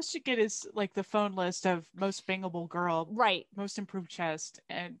most you get is the phone list of most bangable girl, right? Most improved chest,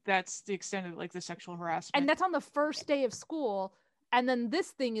 and that's the extent of the sexual harassment. And that's on the first day of school, and then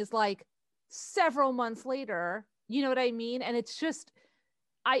this thing is several months later. You know what I mean? And it's just,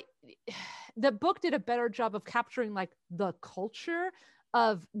 the book did a better job of capturing the culture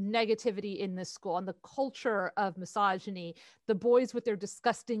of negativity in this school and the culture of misogyny, the boys with their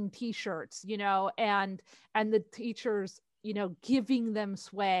disgusting t-shirts, and the teachers, giving them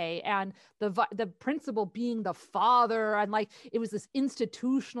sway, and the principal being the father. And it was this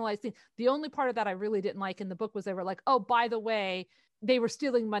institutionalized thing. The only part of that I really didn't like in the book was they were oh, by the way, they were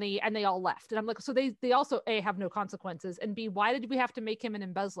stealing money and they all left. And I'm so they also A, have no consequences, and B, why did we have to make him an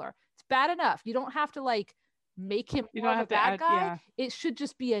embezzler? It's bad enough. You don't have to make him more of a bad guy. Yeah. It should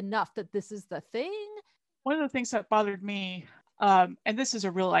just be enough that this is the thing. one of the things that bothered me, and this is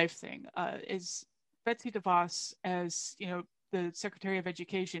a real life thing, is Betsy DeVos, as the Secretary of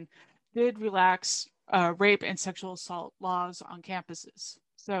Education, did relax rape and sexual assault laws on campuses.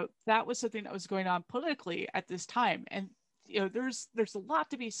 So that was something that was going on politically at this time. And there's a lot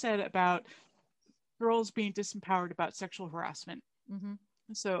to be said about girls being disempowered about sexual harassment. Mm-hmm.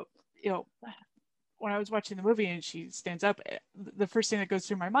 So, when I was watching the movie and she stands up, the first thing that goes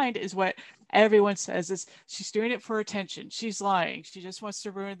through my mind is what everyone says is she's doing it for attention. She's lying. She just wants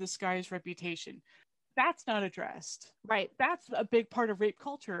to ruin this guy's reputation. That's not addressed. Right. That's a big part of rape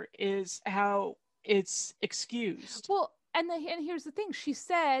culture, is how it's excused. Well, and here's the thing. She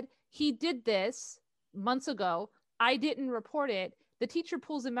said he did this months ago. I didn't report it. The teacher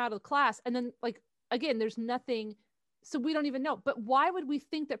pulls him out of the class. And then, like, again, there's nothing. So we don't even know. But why would we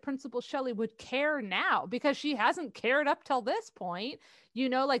think that Principal Shelley would care now? Because she hasn't cared up till this point.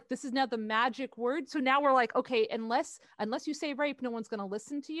 Like, this is now the magic word. So now we're like, okay, unless you say rape, no one's going to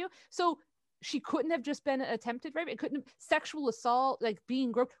listen to you. So she couldn't have just been attempted rape. It couldn't have, sexual assault, like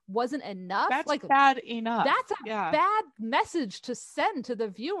being groped, wasn't enough. That's like bad enough. That's a bad message to send to the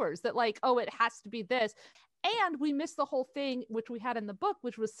viewers, that like, oh, it has to be this. And we missed the whole thing, which we had in the book,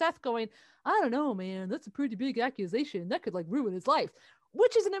 which was Seth going, I don't know, man, that's a pretty big accusation. That could like ruin his life,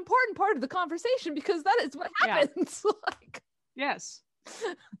 which is an important part of the conversation, because that is what happens. Like, yes.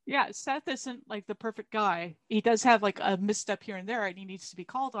 Yeah, Seth isn't like the perfect guy. He does have like a misstep here and there, and he needs to be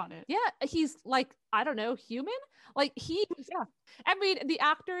called on it. Yeah, he's like, I don't know, human. Like I mean, the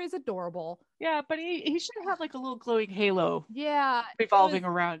actor is adorable. Yeah, but he should have like a little glowing halo. Yeah, revolving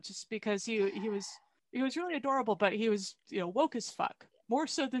around, just because he was really adorable, but he was woke as fuck. More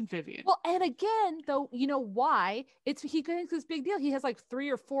so than Vivian. Well, and again, though, why? He thinks this big deal. He has like 3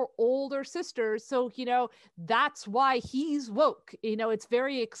 or 4 older sisters. So, that's why he's woke. It's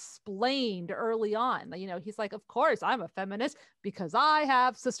very explained early on. He's like, of course, I'm a feminist because I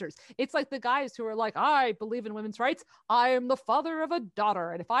have sisters. It's like the guys who are like, I believe in women's rights. I am the father of a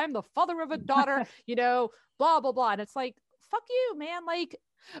daughter. And if I'm the father of a daughter, blah, blah, blah. And it's like, fuck you, man. Like,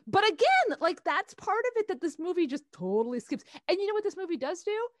 but again, like, that's part of it that this movie just totally skips. And you know what this movie does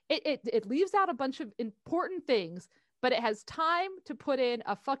do? It leaves out a bunch of important things, but it has time to put in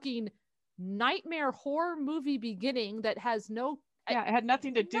a fucking nightmare horror movie beginning that has no... Yeah, it had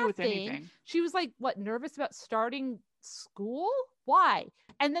nothing to do with anything. She was like, what, nervous about starting school? Why?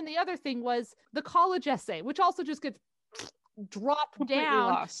 And then the other thing was the college essay, which also just gets dropped Completely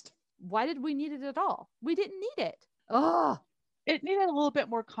down. Lost. Why did we need it at all? We didn't need it. Oh, it needed a little bit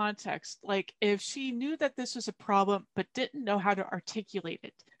more context. Like, if she knew that this was a problem but didn't know how to articulate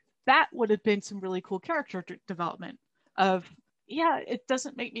it, that would have been some really cool character development of, yeah, it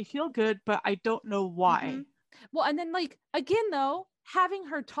doesn't make me feel good, but I don't know why. Mm-hmm. Well, and then, like, again, though, having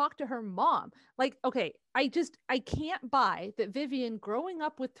her talk to her mom, like, okay, I can't buy that Vivian growing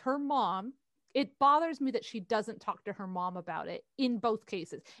up with her mom. It bothers me that she doesn't talk to her mom about it in both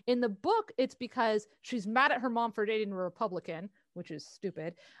cases. In the book, it's because she's mad at her mom for dating a Republican, which is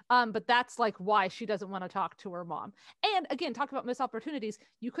stupid. But that's like why she doesn't want to talk to her mom. And again, talk about missed opportunities.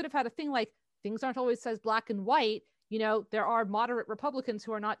 You could have had a thing like, things aren't always as black and white. There are moderate Republicans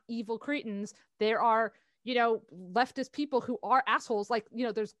who are not evil cretins. There are, leftist people who are assholes. Like,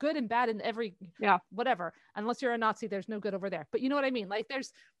 there's good and bad in every, whatever. Unless you're a Nazi, there's no good over there. But you know what I mean? Like,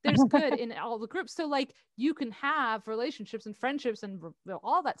 there's good in all the groups. So like, you can have relationships and friendships and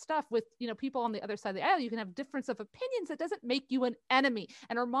all that stuff with, people on the other side of the aisle. You can have difference of opinions. That doesn't make you an enemy.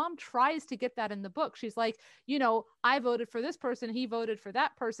 And her mom tries to get that in the book. She's like, I voted for this person. He voted for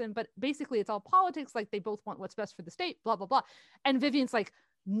that person. But basically it's all politics. Like, they both want what's best for the state, blah, blah, blah. And Vivian's like,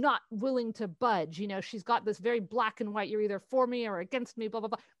 not willing to budge. She's got this very black and white, you're either for me or against me, blah, blah,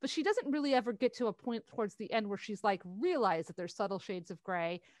 blah. But she doesn't really ever get to a point towards the end where she's like, realize that there's subtle shades of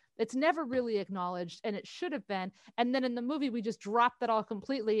gray. It's never really acknowledged, and it should have been. And then in the movie, we just drop that all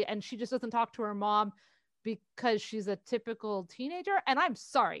completely, and she just doesn't talk to her mom because she's a typical teenager. And I'm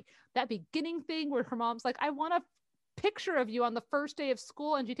sorry, that beginning thing where her mom's like, I want a picture of you on the first day of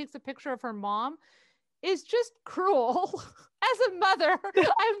school, and she takes a picture of her mom, is just cruel. As a mother,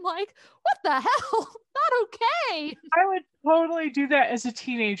 I'm like, what the hell? Not okay. I would totally do that as a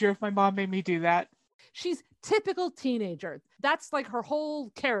teenager if my mom made me do that. She's typical teenager. That's like her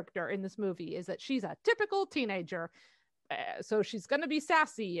whole character in this movie, is that she's a typical teenager. So she's going to be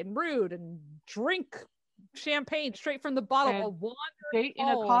sassy and rude and drink champagne straight from the bottle, and a wander date in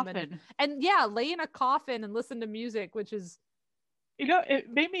a coffin. And yeah, lay in a coffin and listen to music, which is... It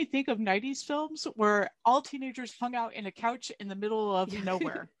made me think of 90s films where all teenagers hung out in a couch in the middle of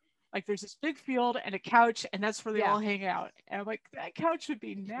nowhere. Like there's this big field and a couch, and that's where they Yeah. all hang out. And I'm like, that couch would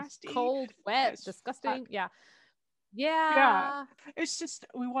be nasty. Cold, wet, as disgusting. fuck. Yeah. Yeah. Yeah. It's just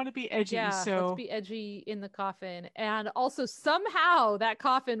we want to be edgy, Yeah, let's so be edgy in the coffin. And also, somehow that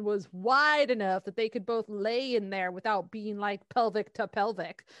coffin was wide enough that they could both lay in there without being like pelvic to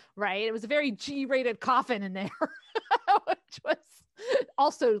pelvic, right? It was a very G-rated coffin in there, which was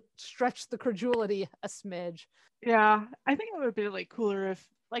also stretched the credulity a smidge. yeah. I think it would have been like cooler if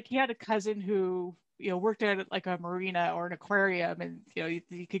like he had a cousin who worked at like a marina or an aquarium, and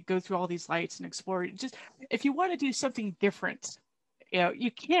you could go through all these lights and explore. Just if you want to do something different, you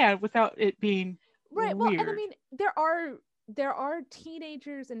can without it being Right. Well, and I weird. mean, there are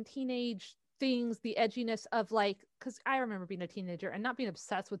teenagers and teenage things, the edginess of like, because I remember being a teenager and not being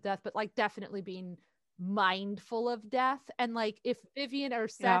obsessed with death, but like definitely being mindful of death. And like if Vivian or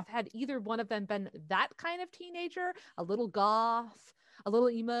Seth had either one of them been that kind of teenager, a little goth, a little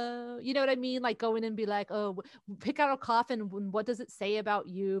emo, you know what I mean? Like go in and be like, oh, pick out a coffin. What does it say about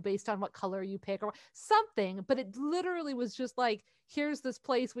you based on what color you pick or something? But it literally was just like, here's this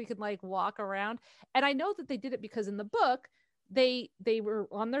place we can like walk around. And I know that they did it because in the book, they were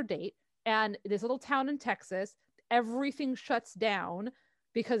on their date and this little town in Texas, everything shuts down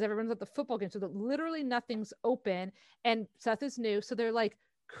because everyone's at the football game. So that literally nothing's open. And Seth is new. So they're like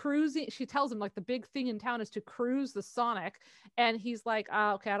cruising. She tells him like the big thing in town is to cruise the Sonic. And he's like,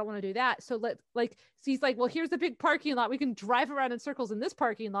 oh, okay, I don't want to do that. So so he's like, well, here's the big parking lot. We can drive around in circles in this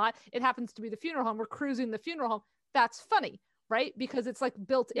parking lot. It happens to be the funeral home. We're cruising the funeral home. That's funny, right? Because it's like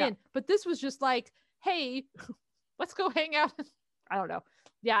built in. But this was just like, hey, let's go hang out. I don't know.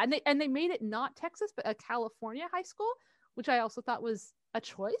 Yeah. And they made it not Texas, but a California high school, which I also thought was a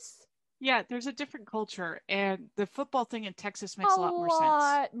choice. Yeah, there's a different culture, and the football thing in Texas makes a lot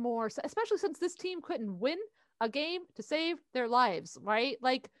more sense. Especially since this team couldn't win a game to save their lives, right?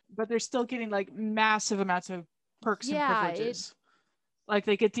 Like, but they're still getting like massive amounts of perks and privileges. Like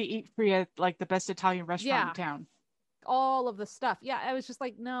they get to eat free at like the best Italian restaurant in town. All of the stuff. Yeah, I was just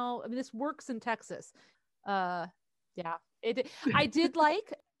like, no, I mean, this works in Texas. Yeah, I did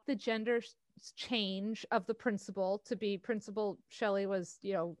like the gender change of the principal to be Principal Shelley was,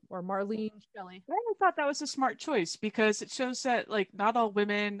 or Marlene Shelley. I thought that was a smart choice because it shows that like not all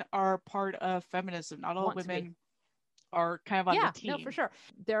women are part of feminism. Not all women are kind of on the team. No, for sure.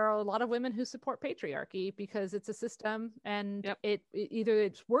 There are a lot of women who support patriarchy because it's a system and it either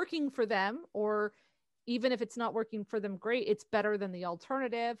it's working for them, or even if it's not working for them, great, it's better than the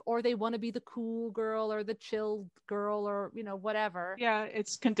alternative, or they want to be the cool girl or the chill girl or, whatever. Yeah,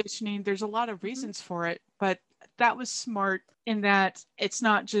 it's conditioning. There's a lot of reasons for it, but that was smart in that it's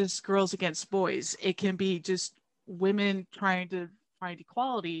not just girls against boys. It can be just women trying to find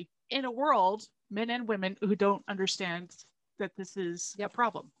equality in a world, men and women who don't understand that this is a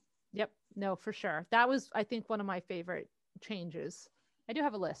problem. Yep. No, for sure. That was, I think, one of my favorite changes. I do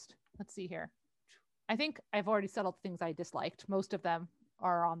have a list. Let's see here. I think I've already settled things I disliked. Most of them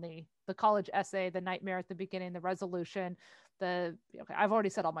are on the college essay, the nightmare at the beginning, the resolution, I've already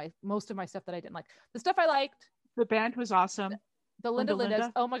said most of my stuff that I didn't like. The stuff I liked. The band was awesome. The Linda's.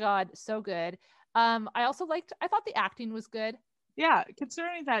 Oh my God. So good. I thought the acting was good. Yeah.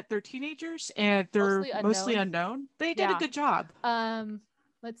 Considering that they're teenagers and they're mostly unknown, they did a good job.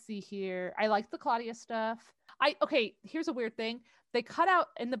 Let's see here. I liked the Claudia stuff. Here's a weird thing. They cut out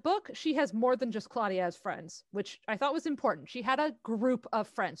in the book, she has more than just Claudia as friends, which I thought was important. She had a group of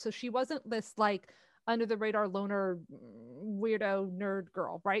friends. So she wasn't this like under the radar loner weirdo nerd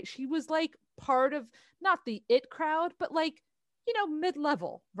girl, right? She was like part of not the it crowd, but like,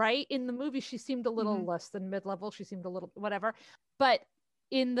 mid-level, right? In the movie, she seemed a little less than mid-level. She seemed a little whatever. But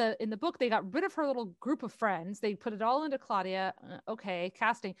in the book, they got rid of her little group of friends. They put it all into Claudia. Okay,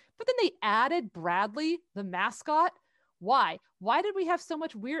 casting. But then they added Bradley, the mascot. Why did we have so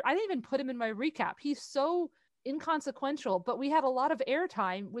much weird? I didn't even put him in my recap. He's so inconsequential, but we had a lot of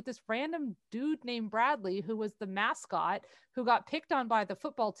airtime with this random dude named Bradley, who was the mascot, who got picked on by the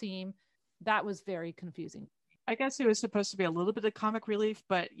football team. That was very confusing. I guess it was supposed to be a little bit of comic relief,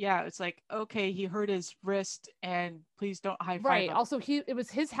 but yeah, it's like, okay, he hurt his wrist and please don't high five right him. Also, it was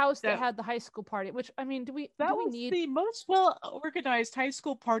his house that had the high school party, which, I mean, that was the most well organized high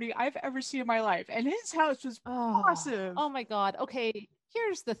school party I've ever seen in my life, and his house was awesome. Oh my God. Okay,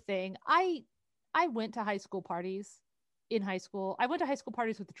 here's the thing. I went to high school parties in high school. I went to high school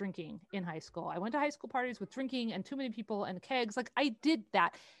parties with drinking in high school. I went to high school parties with drinking and too many people and kegs. Like, I did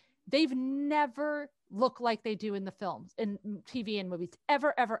that. They've never looked like they do in the films, in TV and movies,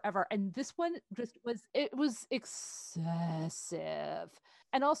 ever, ever, ever. And this one just was excessive.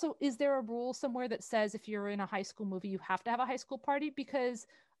 And also, is there a rule somewhere that says if you're in a high school movie, you have to have a high school party? Because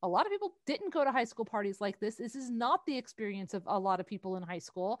A lot of people didn't go to high school parties like this. This is not the experience of a lot of people in high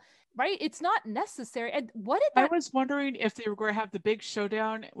school, right? It's not necessary. And what did I that was wondering if they were going to have the big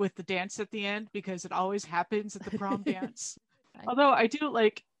showdown with the dance at the end, because it always happens at the prom dance. Although I do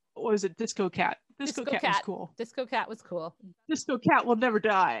like, what was it, Disco Cat? Disco Cat was cool. Disco Cat was cool. Disco Cat will never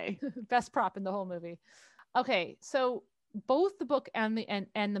die. Best prop in the whole movie. Okay, so both the book and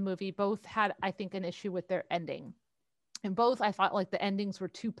the movie both had, I think, an issue with their ending. And both, I thought like the endings were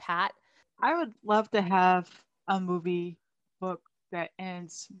too pat. I would love to have a movie book that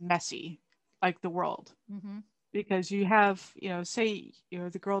ends messy, like The World. Mm-hmm. Because you have, say,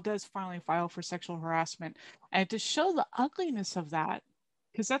 the girl does finally file for sexual harassment, and to show the ugliness of that,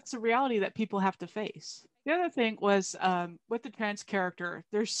 because that's the reality that people have to face. The other thing was with the trans character,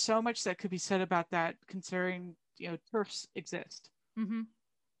 there's so much that could be said about that, considering, TERFs exist. Mm-hmm.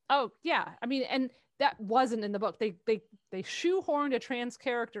 Oh, yeah. I mean, and that wasn't in the book. They shoehorned a trans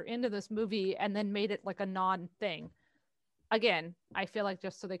character into this movie and then made it like a non-thing. Again, I feel like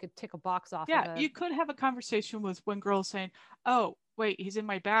just so they could tick a box off. Yeah, you could have a conversation with one girl saying, "Oh, wait, he's in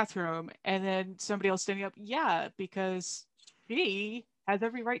my bathroom," and then somebody else standing up, "Yeah, because she has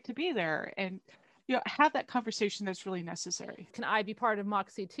every right to be there," and have that conversation that's really necessary. Can I be part of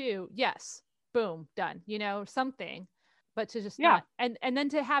Moxie too? Yes. Boom, done. Something. But to just not, and then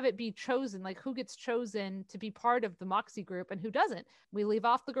to have it be chosen, like who gets chosen to be part of the Moxie group and who doesn't. We leave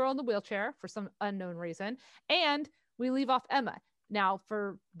off the girl in the wheelchair for some unknown reason, and we leave off Emma. Now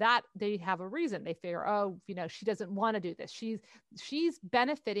for that, they have a reason. They figure, she doesn't want to do this. She's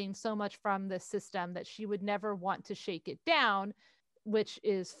benefiting so much from this system that she would never want to shake it down, which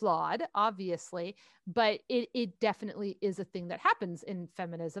is flawed, obviously, but it definitely is a thing that happens in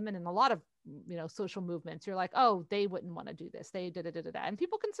feminism and in a lot of social movements. You're like, oh, they wouldn't want to do this, they did it, and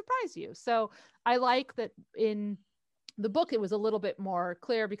people can surprise you. So I like that in the book it was a little bit more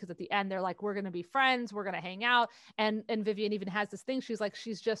clear, because at the end they're like, we're going to be friends, we're going to hang out, and Vivian even has this thing, she's like,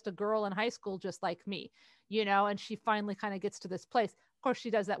 she's just a girl in high school just like me, and she finally kind of gets to this place. Of course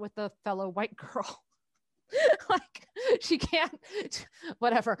she does that with the fellow white girl. Like she can't,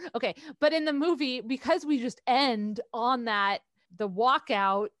 whatever. Okay, but in the movie, because we just end on that, the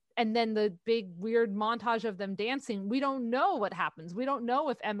walkout and then the big weird montage of them dancing, we don't know what happens. We don't know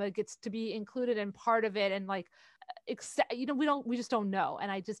if Emma gets to be included in part of it, and like we just don't know.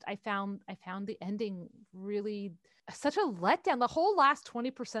 And I found the ending really such a letdown. The whole last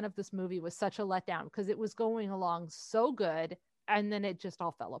 20% of this movie was such a letdown, because it was going along so good and then it just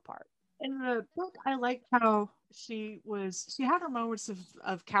all fell apart. In the book, I liked how she had her moments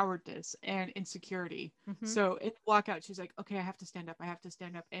of cowardice and insecurity. Mm-hmm. So in the walkout, she's like, okay, I have to stand up.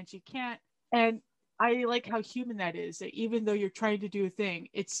 And she can't. And I like how human that is, that even though you're trying to do a thing,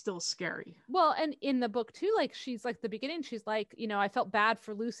 it's still scary. Well, and in the book too, like she's like, the beginning, she's like, I felt bad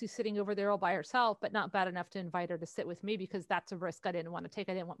for Lucy sitting over there all by herself, but not bad enough to invite her to sit with me, because that's a risk I didn't want to take.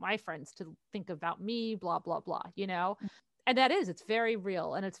 I didn't want my friends to think about me, blah, blah, blah, And it's very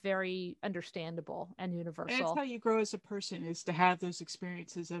real, and it's very understandable and universal. And it's how you grow as a person, is to have those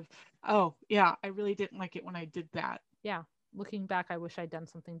experiences of, oh yeah, I really didn't like it when I did that. Yeah. Looking back, I wish I'd done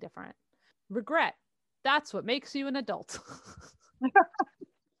something different. Regret. That's what makes you an adult.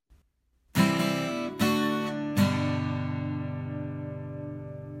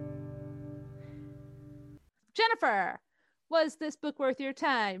 Jennifer, was this book worth your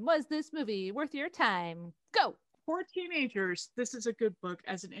time? Was this movie worth your time? Go. For teenagers, this is a good book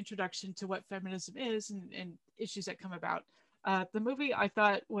as an introduction to what feminism is and issues that come about. The movie, I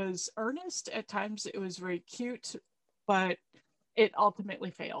thought, was earnest. At times it was very cute, but it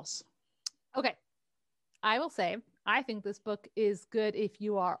ultimately fails. Okay. I will say, I think this book is good if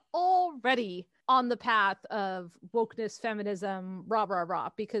you are already on the path of wokeness, feminism, rah, rah, rah.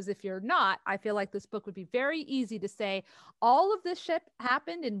 Because if you're not, I feel like this book would be very easy to say, all of this shit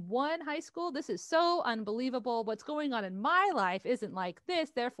happened in one high school. This is so unbelievable. What's going on in my life isn't like this.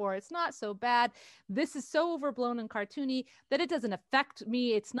 Therefore, it's not so bad. This is so overblown and cartoony that it doesn't affect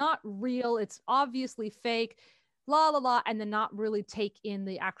me. It's not real. It's obviously fake, la, la, la, and then not really take in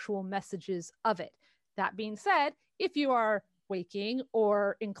the actual messages of it. That being said, if you are waking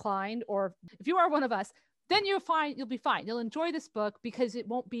or inclined, or if you are one of us, then you'll be fine. You'll enjoy this book because it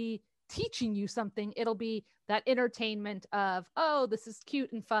won't be teaching you something. It'll be that entertainment of, oh, this is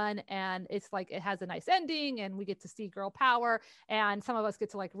cute and fun, and it's like it has a nice ending, and we get to see girl power, and some of us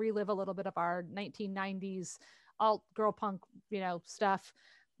get to like relive a little bit of our 1990s alt girl punk, stuff,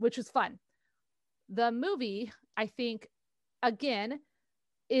 which is fun. The movie, I think, again,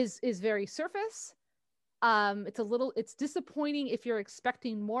 is very surface. It's disappointing if you're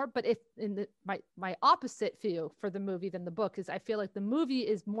expecting more, but if my opposite feel for the movie than the book is I feel like the movie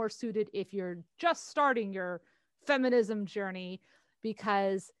is more suited if you're just starting your feminism journey,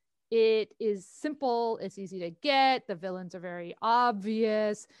 because it is simple, it's easy to get, the villains are very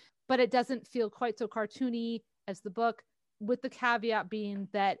obvious, but it doesn't feel quite so cartoony as the book, with the caveat being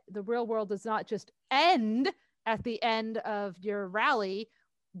that the real world does not just end at the end of your rally.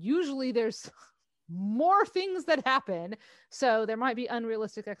 Usually there's more things that happen, so there might be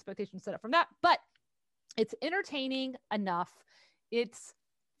unrealistic expectations set up from that, but it's entertaining enough. It's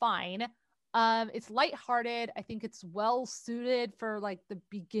fine. It's lighthearted. I think it's well suited for like the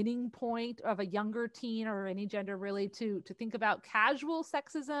beginning point of a younger teen or any gender really to think about casual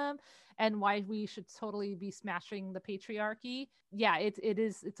sexism and why we should totally be smashing the patriarchy. Yeah,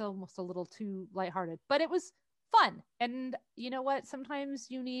 it's almost a little too lighthearted, but it was fun. And you know what? Sometimes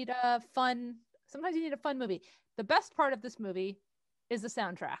you need a fun movie. The best part of this movie is the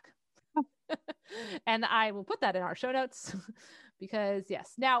soundtrack. And I will put that in our show notes because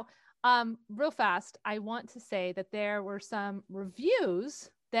yes. Now, real fast, I want to say that there were some reviews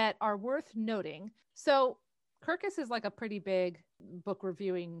that are worth noting. So Kirkus is like a pretty big book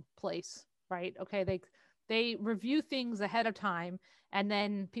reviewing place, right? Okay, they review things ahead of time, and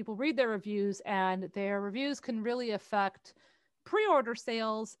then people read their reviews, and their reviews can really affect pre-order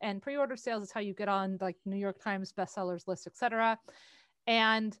sales, and pre-order sales is how you get on like New York Times bestsellers list, etc.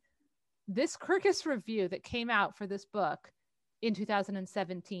 And this Kirkus review that came out for this book in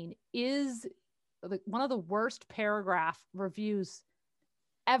 2017 is one of the worst paragraph reviews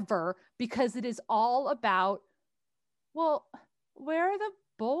ever, because it is all about, well, where are the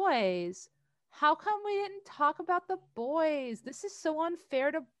boys? How come we didn't talk about the boys? This is so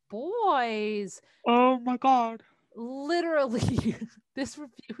unfair to boys. Oh my God. Literally, this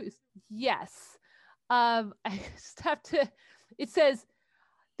review is, yes. I just have to, it says,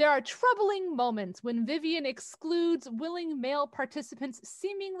 there are troubling moments when Vivian excludes willing male participants,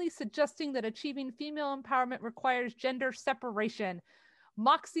 seemingly suggesting that achieving female empowerment requires gender separation.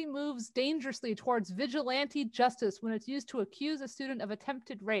 Moxie moves dangerously towards vigilante justice when it's used to accuse a student of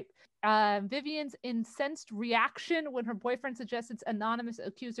attempted rape. Vivian's incensed reaction when her boyfriend suggests its anonymous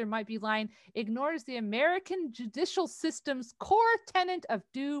accuser might be lying ignores the American judicial system's core tenet of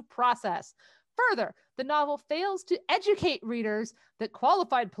due process. Further, the novel fails to educate readers that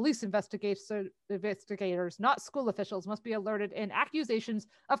qualified police investigators, not school officials, must be alerted in accusations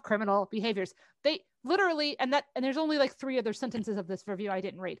of criminal behaviors. They literally, and there's only like 3 other sentences of this review I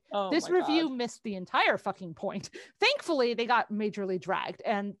didn't read. This review missed the entire fucking point. Thankfully, they got majorly dragged,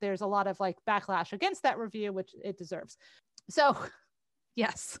 and there's a lot of like backlash against that review, which it deserves. So,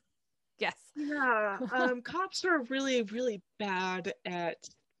 yes. Yeah, cops are really, really bad at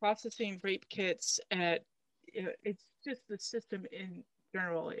processing rape kits. It's just the system in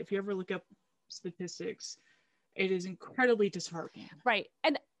general. If you ever look up statistics, it is incredibly disheartening. Right.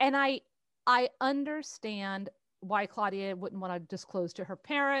 And I understand why Claudia wouldn't want to disclose to her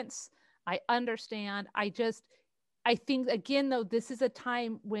parents. I understand. I think, again, though, this is a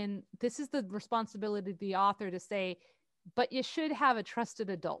time when this is the responsibility of the author to say, but you should have a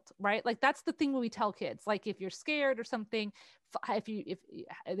trusted adult, right? Like that's the thing when we tell kids, like if you're scared or something, if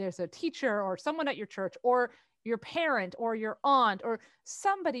there's a teacher or someone at your church or your parent or your aunt or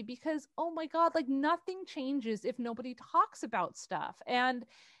somebody, because, oh my God, like nothing changes if nobody talks about stuff. And,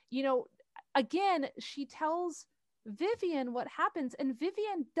 you know, again, she tells Vivian what happens, and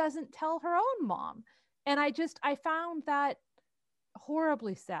Vivian doesn't tell her own mom. And I found that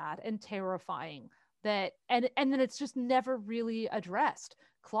horribly sad and terrifying. That and then it's just never really addressed.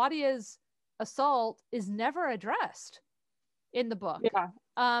 Claudia's assault is never addressed in the book.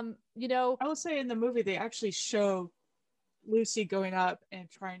 Yeah. You know, I will say in the movie they actually show Lucy going up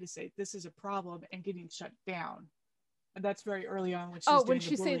and trying to say this is a problem and getting shut down. And that's very early on when she's doing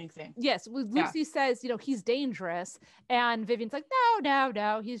the bullying thing. Yes, Lucy says, you know, he's dangerous, and Vivian's like,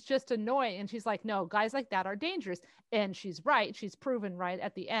 no, he's just annoying. And she's like, no, guys like that are dangerous. And she's right. She's proven right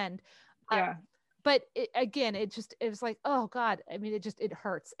at the end. Yeah. But it was like, oh God, I mean, it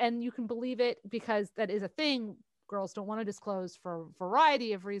hurts. And you can believe it because that is a thing girls don't want to disclose for a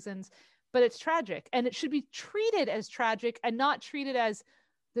variety of reasons, but it's tragic, and it should be treated as tragic and not treated as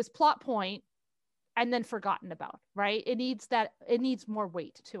this plot point and then forgotten about, right? It needs more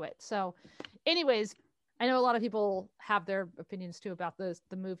weight to it. So anyways, I know a lot of people have their opinions too about the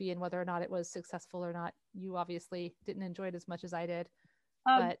movie and whether or not it was successful or not. You obviously didn't enjoy it as much as I did.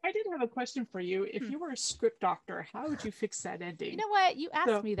 I did have a question for you. If you were a script doctor, how would you fix that ending? You know what? You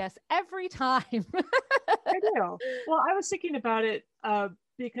ask me this every time. I do. Well, I was thinking about it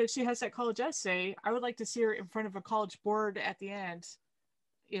because she has that college essay. I would like to see her in front of a college board at the end,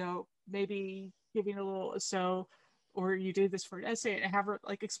 maybe giving a little or you do this for an essay and have her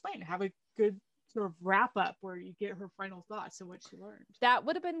like explain, have a good sort of wrap up where you get her final thoughts and what she learned. That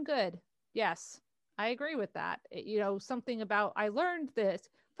would have been good. Yes, I agree with that. Something about, I learned this.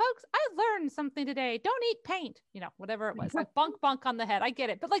 Folks, I learned something today. Don't eat paint, whatever it was, like bonk on the head. I get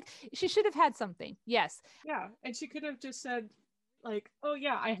it. But like, she should have had something. Yes. Yeah. And she could have just said, like, oh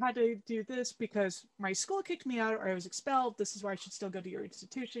yeah, I had to do this because my school kicked me out or I was expelled. This is why I should still go to your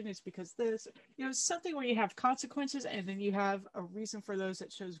institution. It's because this, something where you have consequences and then you have a reason for those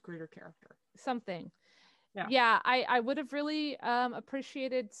that shows greater character. Something. Yeah. I would have really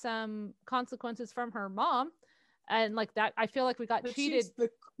appreciated some consequences from her mom. And like that, I feel like we got cheated. She's the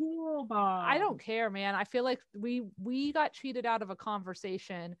cool mom. I don't care, man. I feel like we got cheated out of a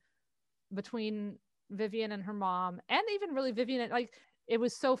conversation between Vivian and her mom, and even really Vivian. Like, it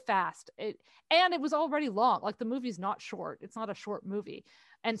was so fast. It was already long. Like, the movie's not short. It's not a short movie.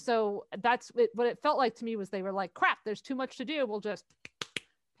 And so that's what it felt like to me, was they were like, crap, there's too much to do. We'll just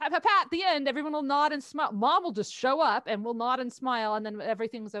pat, at the end, everyone will nod and smile. Mom will just show up and we'll nod and smile, and then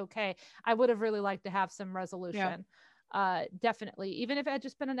everything's okay. I would have really liked to have some resolution. Yeah. Definitely. Even if it had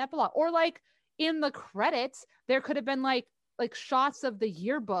just been an epilogue, or like in the credits, there could have been like shots of the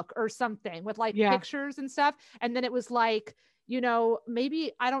yearbook or something with like pictures and stuff. And then it was like,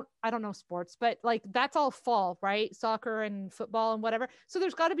 maybe I don't know sports, but like that's all fall, right? Soccer and football and whatever. So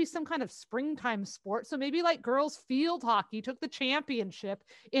there's got to be some kind of springtime sport. So maybe like girls field hockey took the championship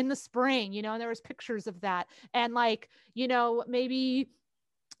in the spring, and there was pictures of that. And like, maybe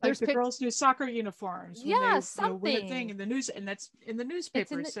like the girls' new soccer uniforms. When they, something. Win a thing in the news, and that's in the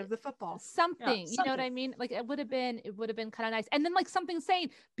newspapers of the football. Something, you know what I mean? Like, it would have been kind of nice. And then like something saying,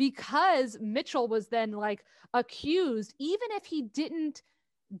 because Mitchell was then like accused, even if he didn't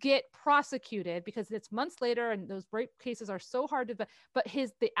get prosecuted, because it's months later and those rape cases are so hard to, but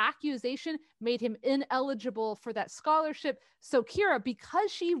the accusation made him ineligible for that scholarship. So Kira, because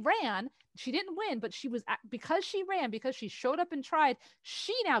she ran, she didn't win, but because she showed up and tried,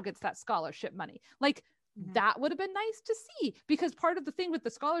 she now gets that scholarship money. Like, that would have been nice to see, because part of the thing with the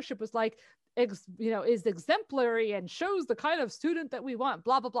scholarship was like, is exemplary and shows the kind of student that we want,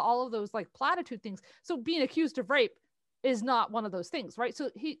 blah, blah, blah, all of those like platitude things. So being accused of rape is not one of those things, right?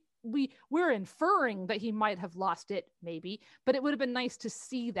 So we're inferring that he might have lost it, maybe, but it would have been nice to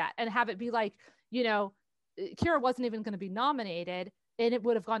see that and have it be like, Kira wasn't even going to be nominated and it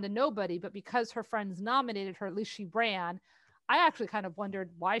would have gone to nobody, but because her friends nominated her, at least she ran. I actually kind of wondered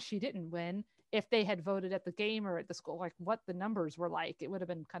why she didn't win. If they had voted at the game or at the school, like what the numbers were like, it would have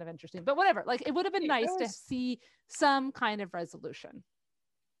been kind of interesting, but whatever. Like, it would have been nice to see some kind of resolution.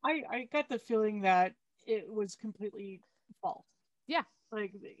 I got the feeling that it was completely false. Yeah.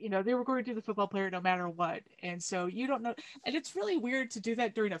 Like, they were going to do the football player no matter what. And so you don't know. And it's really weird to do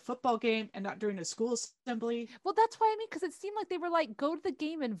that during a football game and not during a school assembly. Well, that's why because it seemed like they were like, go to the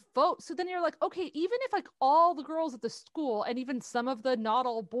game and vote. So then you're like, okay, even if like all the girls at the school and even some of the not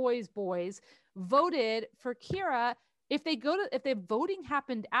all boys voted for Kira, if the voting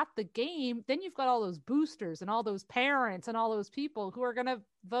happened at the game, then you've got all those boosters and all those parents and all those people who are going to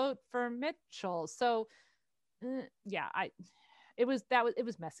vote for Mitchell. So it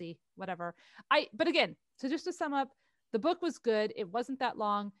was messy, whatever. But again, so just to sum up, the book was good. It wasn't that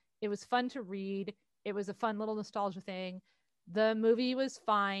long. It was fun to read. It was a fun little nostalgia thing. The movie was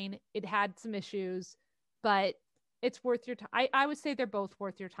fine. It had some issues, but it's worth your time. I would say they're both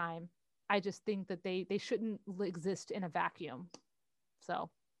worth your time. I just think that they shouldn't exist in a vacuum. So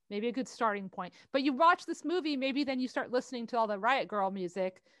maybe a good starting point. But you watch this movie, maybe then you start listening to all the Riot Girl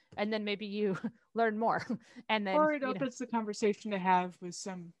music, and then maybe you learn more. And then, or it opens the conversation to have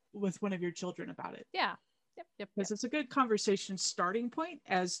with one of your children about it. Yeah. Yep. Because it's a good conversation starting point,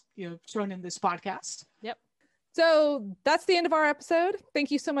 as shown in this podcast. Yep. So that's the end of our episode.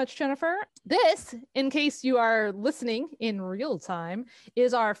 Thank you so much, Jennifer. This, in case you are listening in real time,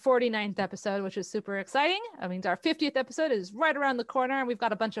 is our 49th episode, which is super exciting. I mean, our 50th episode is right around the corner, and we've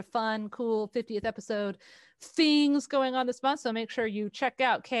got a bunch of fun, cool 50th episode things going on this month. So make sure you check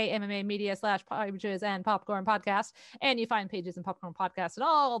out KMMA Media /Pages and Popcorn Podcast, and you find Pages and Popcorn Podcast in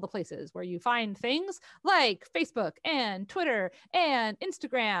all the places where you find things like Facebook and Twitter and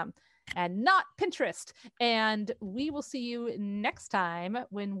Instagram, and not Pinterest. And we will see you next time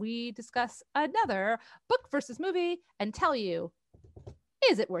when we discuss another book versus movie and tell you,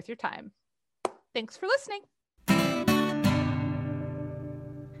 is it worth your time? Thanks for listening.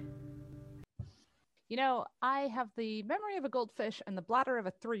 I have the memory of a goldfish and the bladder of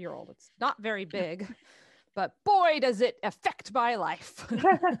a 3-year-old. It's not very big, but boy, does it affect my life.